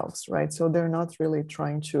themselves, right? So they're not really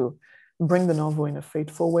trying to bring the novel in a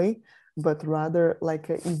faithful way, but rather like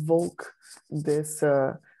evoke this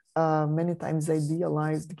many times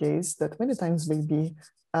idealized gaze that many times may be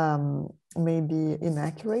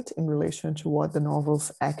inaccurate in relation to what the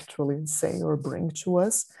novels actually say or bring to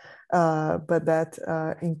us, but that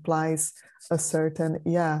implies a certain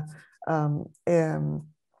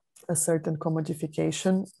a certain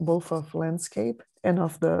commodification, both of landscape and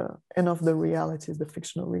of the realities, the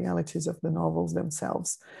fictional realities of the novels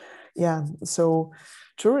themselves. Yeah, so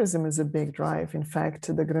tourism is a big drive. In fact,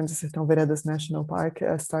 the Grande Sertão Veredas National Park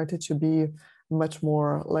started to be much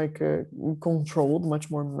more like controlled, much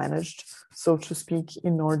more managed, so to speak,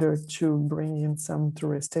 in order to bring in some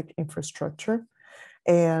touristic infrastructure.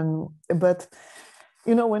 But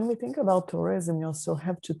you know, when we think about tourism, you also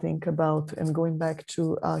have to think about, and going back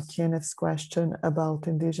to Kenneth's question about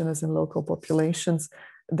indigenous and local populations,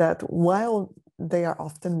 that while they are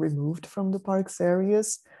often removed from the park's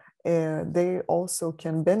areas, they also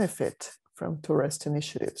can benefit from tourist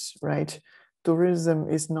initiatives, right? Tourism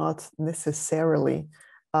is not necessarily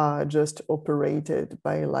just operated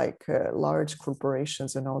by like large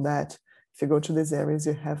corporations and all that. If you go to these areas,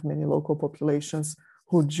 you have many local populations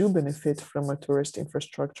who do benefit from a tourist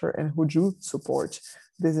infrastructure and who do support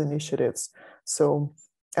these initiatives. So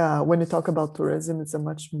when you talk about tourism, it's a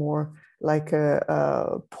much more like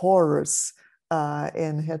a porous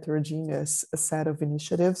and heterogeneous set of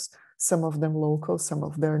initiatives, some of them local, some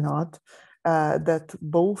of them not, that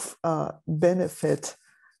both benefit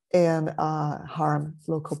and harm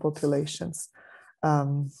local populations.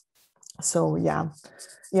 So yeah,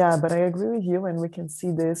 but I agree with you, and we can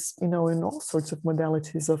see this, you know, in all sorts of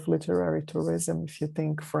modalities of literary tourism. If you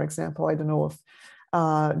think, for example, I don't know,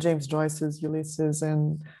 of James Joyce's Ulysses,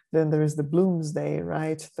 and then there is the Bloomsday,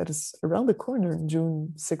 right? That is around the corner,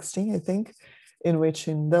 June 16, I think, in which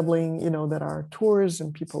in Dublin, you know, there are tours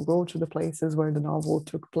and people go to the places where the novel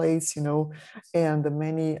took place, you know, and the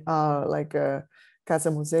many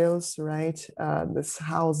casa museos, right? These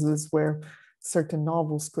houses where certain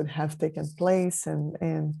novels could have taken place, and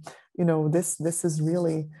you know, this is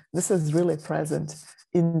really present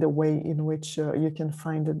in the way in which you can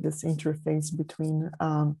find this interface between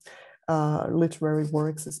literary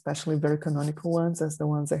works, especially very canonical ones, as the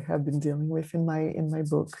ones I have been dealing with in my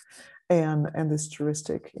book, and these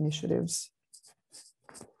touristic initiatives.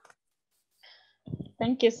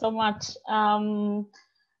 Thank you so much.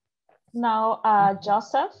 Now,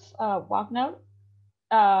 Joseph Wagner.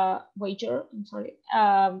 Wager, I'm sorry.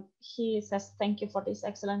 He says, thank you for this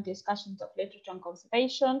excellent discussions of literature and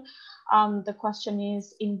conservation. The question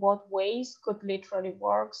is, in what ways could literary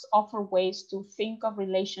works offer ways to think of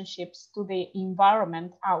relationships to the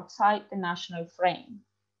environment outside the national frame?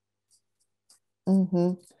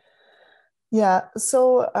 Mm-hmm. Yeah,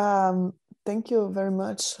 so thank you very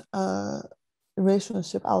much.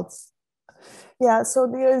 Relationship outside. Yeah, so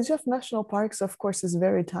the idea of national parks, of course, is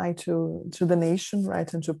very tied to the nation,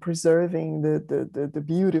 right, and to preserving the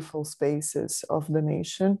beautiful spaces of the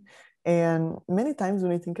nation. And many times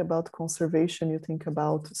when you think about conservation, you think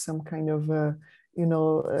about some kind of,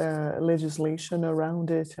 legislation around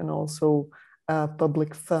it, and also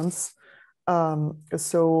public funds.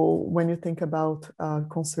 So when you think about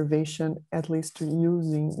conservation, at least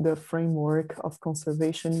using the framework of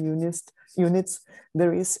conservation units,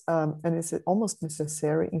 there is and it's an almost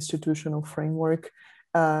necessary institutional framework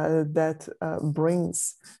that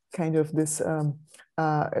brings kind of this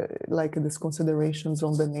like these considerations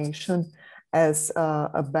on the nation as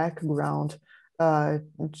a background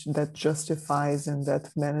that justifies and that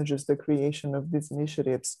manages the creation of these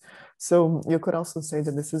initiatives. So you could also say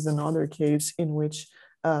that this is another case in which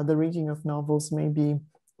the reading of novels may be,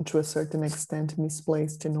 to a certain extent,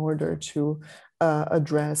 misplaced in order to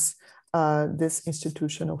address this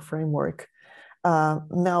institutional framework.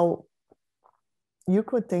 Now, you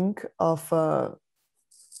could think of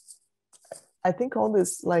I think all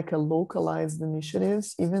this like a localized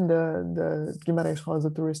initiatives, even the Guimarães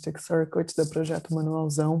Rosa Touristic Circuit, the Projeto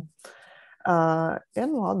Manualzão,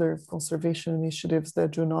 and other conservation initiatives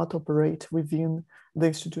that do not operate within the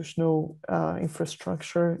institutional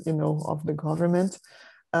infrastructure, you know, of the government.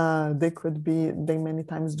 They many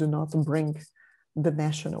times do not bring the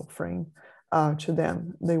national frame to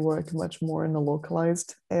them. They work much more in a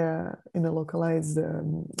localized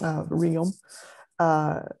realm.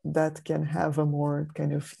 That can have a more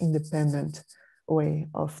kind of independent way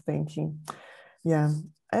of thinking. Yeah,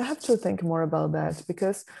 I have to think more about that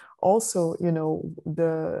because also, you know,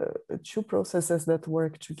 the two processes that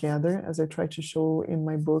work together, as I try to show in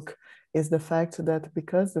my book, is the fact that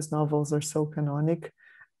because these novels are so canonic,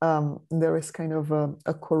 there is kind of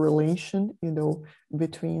a correlation, you know,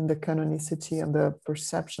 between the canonicity and the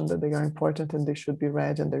perception that they are important and they should be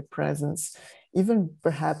read and their presence, even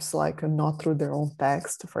perhaps like not through their own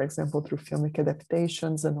text, for example, through filmic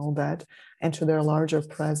adaptations and all that, and to their larger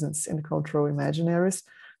presence in cultural imaginaries.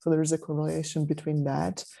 So there is a correlation between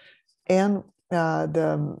that and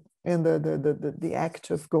the act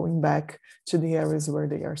of going back to the areas where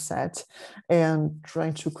they are set and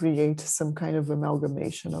trying to create some kind of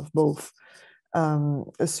amalgamation of both.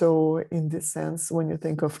 So in this sense, when you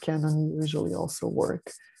think of canon, you usually also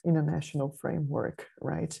work in a national framework,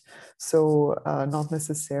 right? So not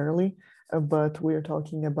necessarily, but we're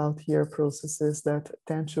talking about here processes that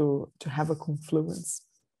tend to have a confluence.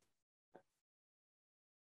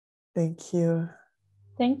 Thank you.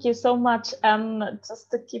 Thank you so much.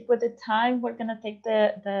 Just to keep with the time, we're going to take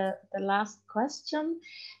the last question.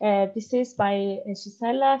 This is by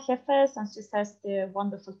Gisela Jefes, and she says the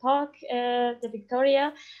wonderful talk, the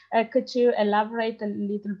Victoria. Could you elaborate a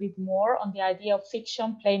little bit more on the idea of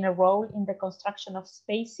fiction playing a role in the construction of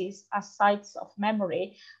spaces as sites of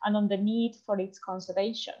memory and on the need for its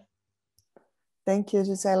conservation? Thank you,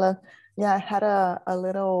 Gisela. Yeah, I had a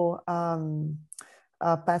little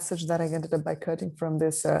passage that I ended up by cutting from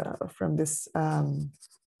this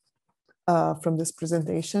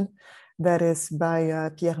presentation, that is by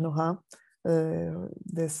Pierre Nora,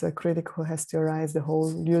 this critic who has theorized the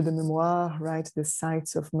whole lieu de mémoire, right, the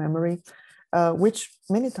sites of memory, which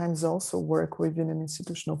many times also work within an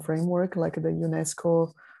institutional framework like the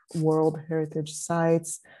UNESCO World Heritage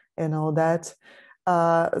Sites and all that.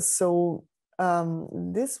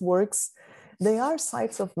 This works. They are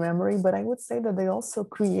sites of memory, but I would say that they also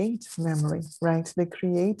create memory, right? They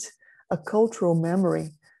create a cultural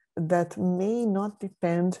memory that may not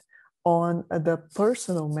depend on the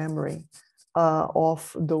personal memory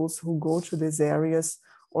of those who go to these areas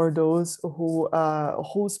or those who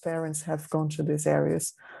whose parents have gone to these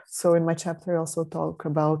areas. So in my chapter, I also talk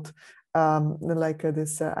about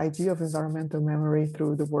this idea of environmental memory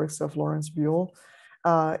through the works of Lawrence Buell,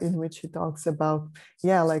 in which he talks about,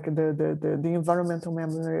 like the environmental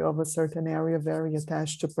memory of a certain area very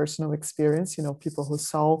attached to personal experience, you know, people who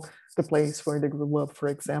saw the place where they grew up, for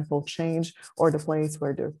example, change, or the place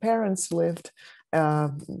where their parents lived,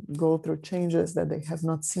 go through changes that they have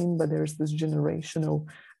not seen, but there's this generational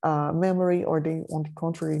memory, or they, on the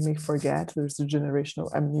contrary, may forget. There's the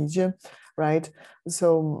generational amnesia, right?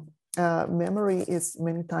 So memory is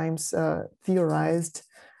many times theorized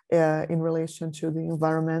in relation to the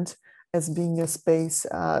environment as being a space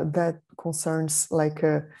that concerns like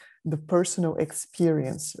the personal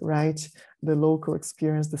experience, right? The local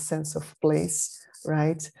experience, the sense of place,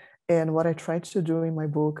 right? And what I tried to do in my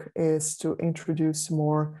book is to introduce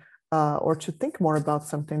more or to think more about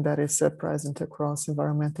something that is present across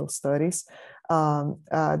environmental studies.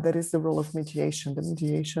 That is the role of mediation, the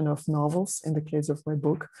mediation of novels in the case of my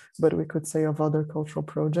book, but we could say of other cultural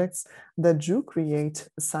projects that do create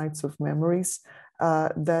sites of memories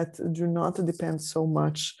that do not depend so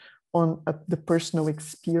much on the personal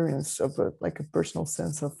experience of like a personal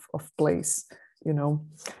sense of place, you know.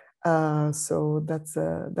 So that's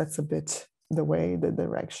a bit the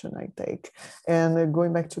direction I take. And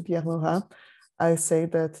going back to Pierre Nora, I say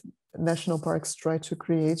that national parks try to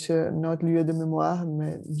create not lieu de mémoire,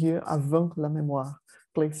 mais lieu avant la mémoire,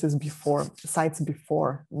 places before, sites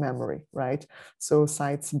before memory, right? So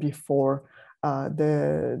sites before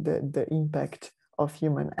the impact of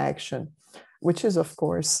human action, which is, of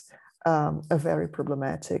course, a very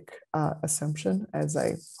problematic assumption, as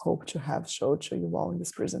I hope to have showed to you all in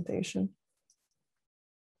this presentation.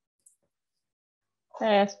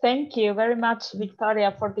 Yes, thank you very much,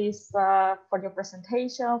 Victoria, for this, for your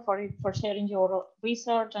presentation, for sharing your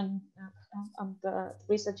research and the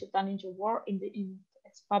research you've done in your work,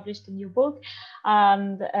 it's published in your book,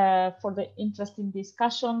 and for the interesting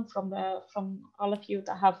discussion from all of you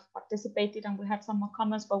that have participated. And we have some more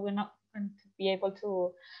comments, but we're not going to be able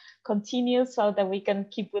to continue, so that we can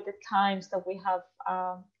keep with the times that we have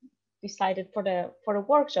decided for the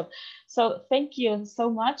workshop. So thank you so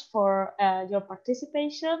much for your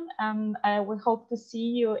participation, and we hope to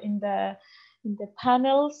see you in the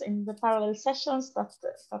panels, in the parallel sessions that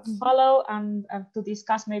follow, and to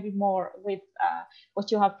discuss maybe more with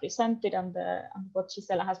what you have presented and what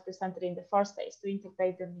Gisela has presented in the first days, to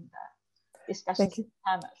integrate them in the discussions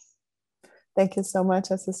panels. Thank you so much,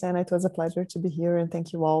 Azucena. It was a pleasure to be here, and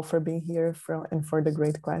thank you all for being here and for the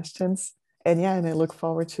great questions. And yeah, and I look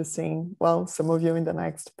forward to seeing, well, some of you in the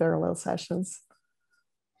next parallel sessions.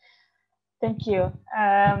 Thank you.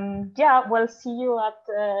 Yeah, we'll see you at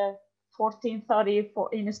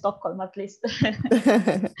 14:30 in Stockholm, at least.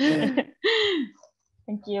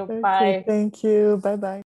 Thank you. Okay, bye. Thank you.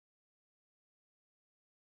 Bye-bye.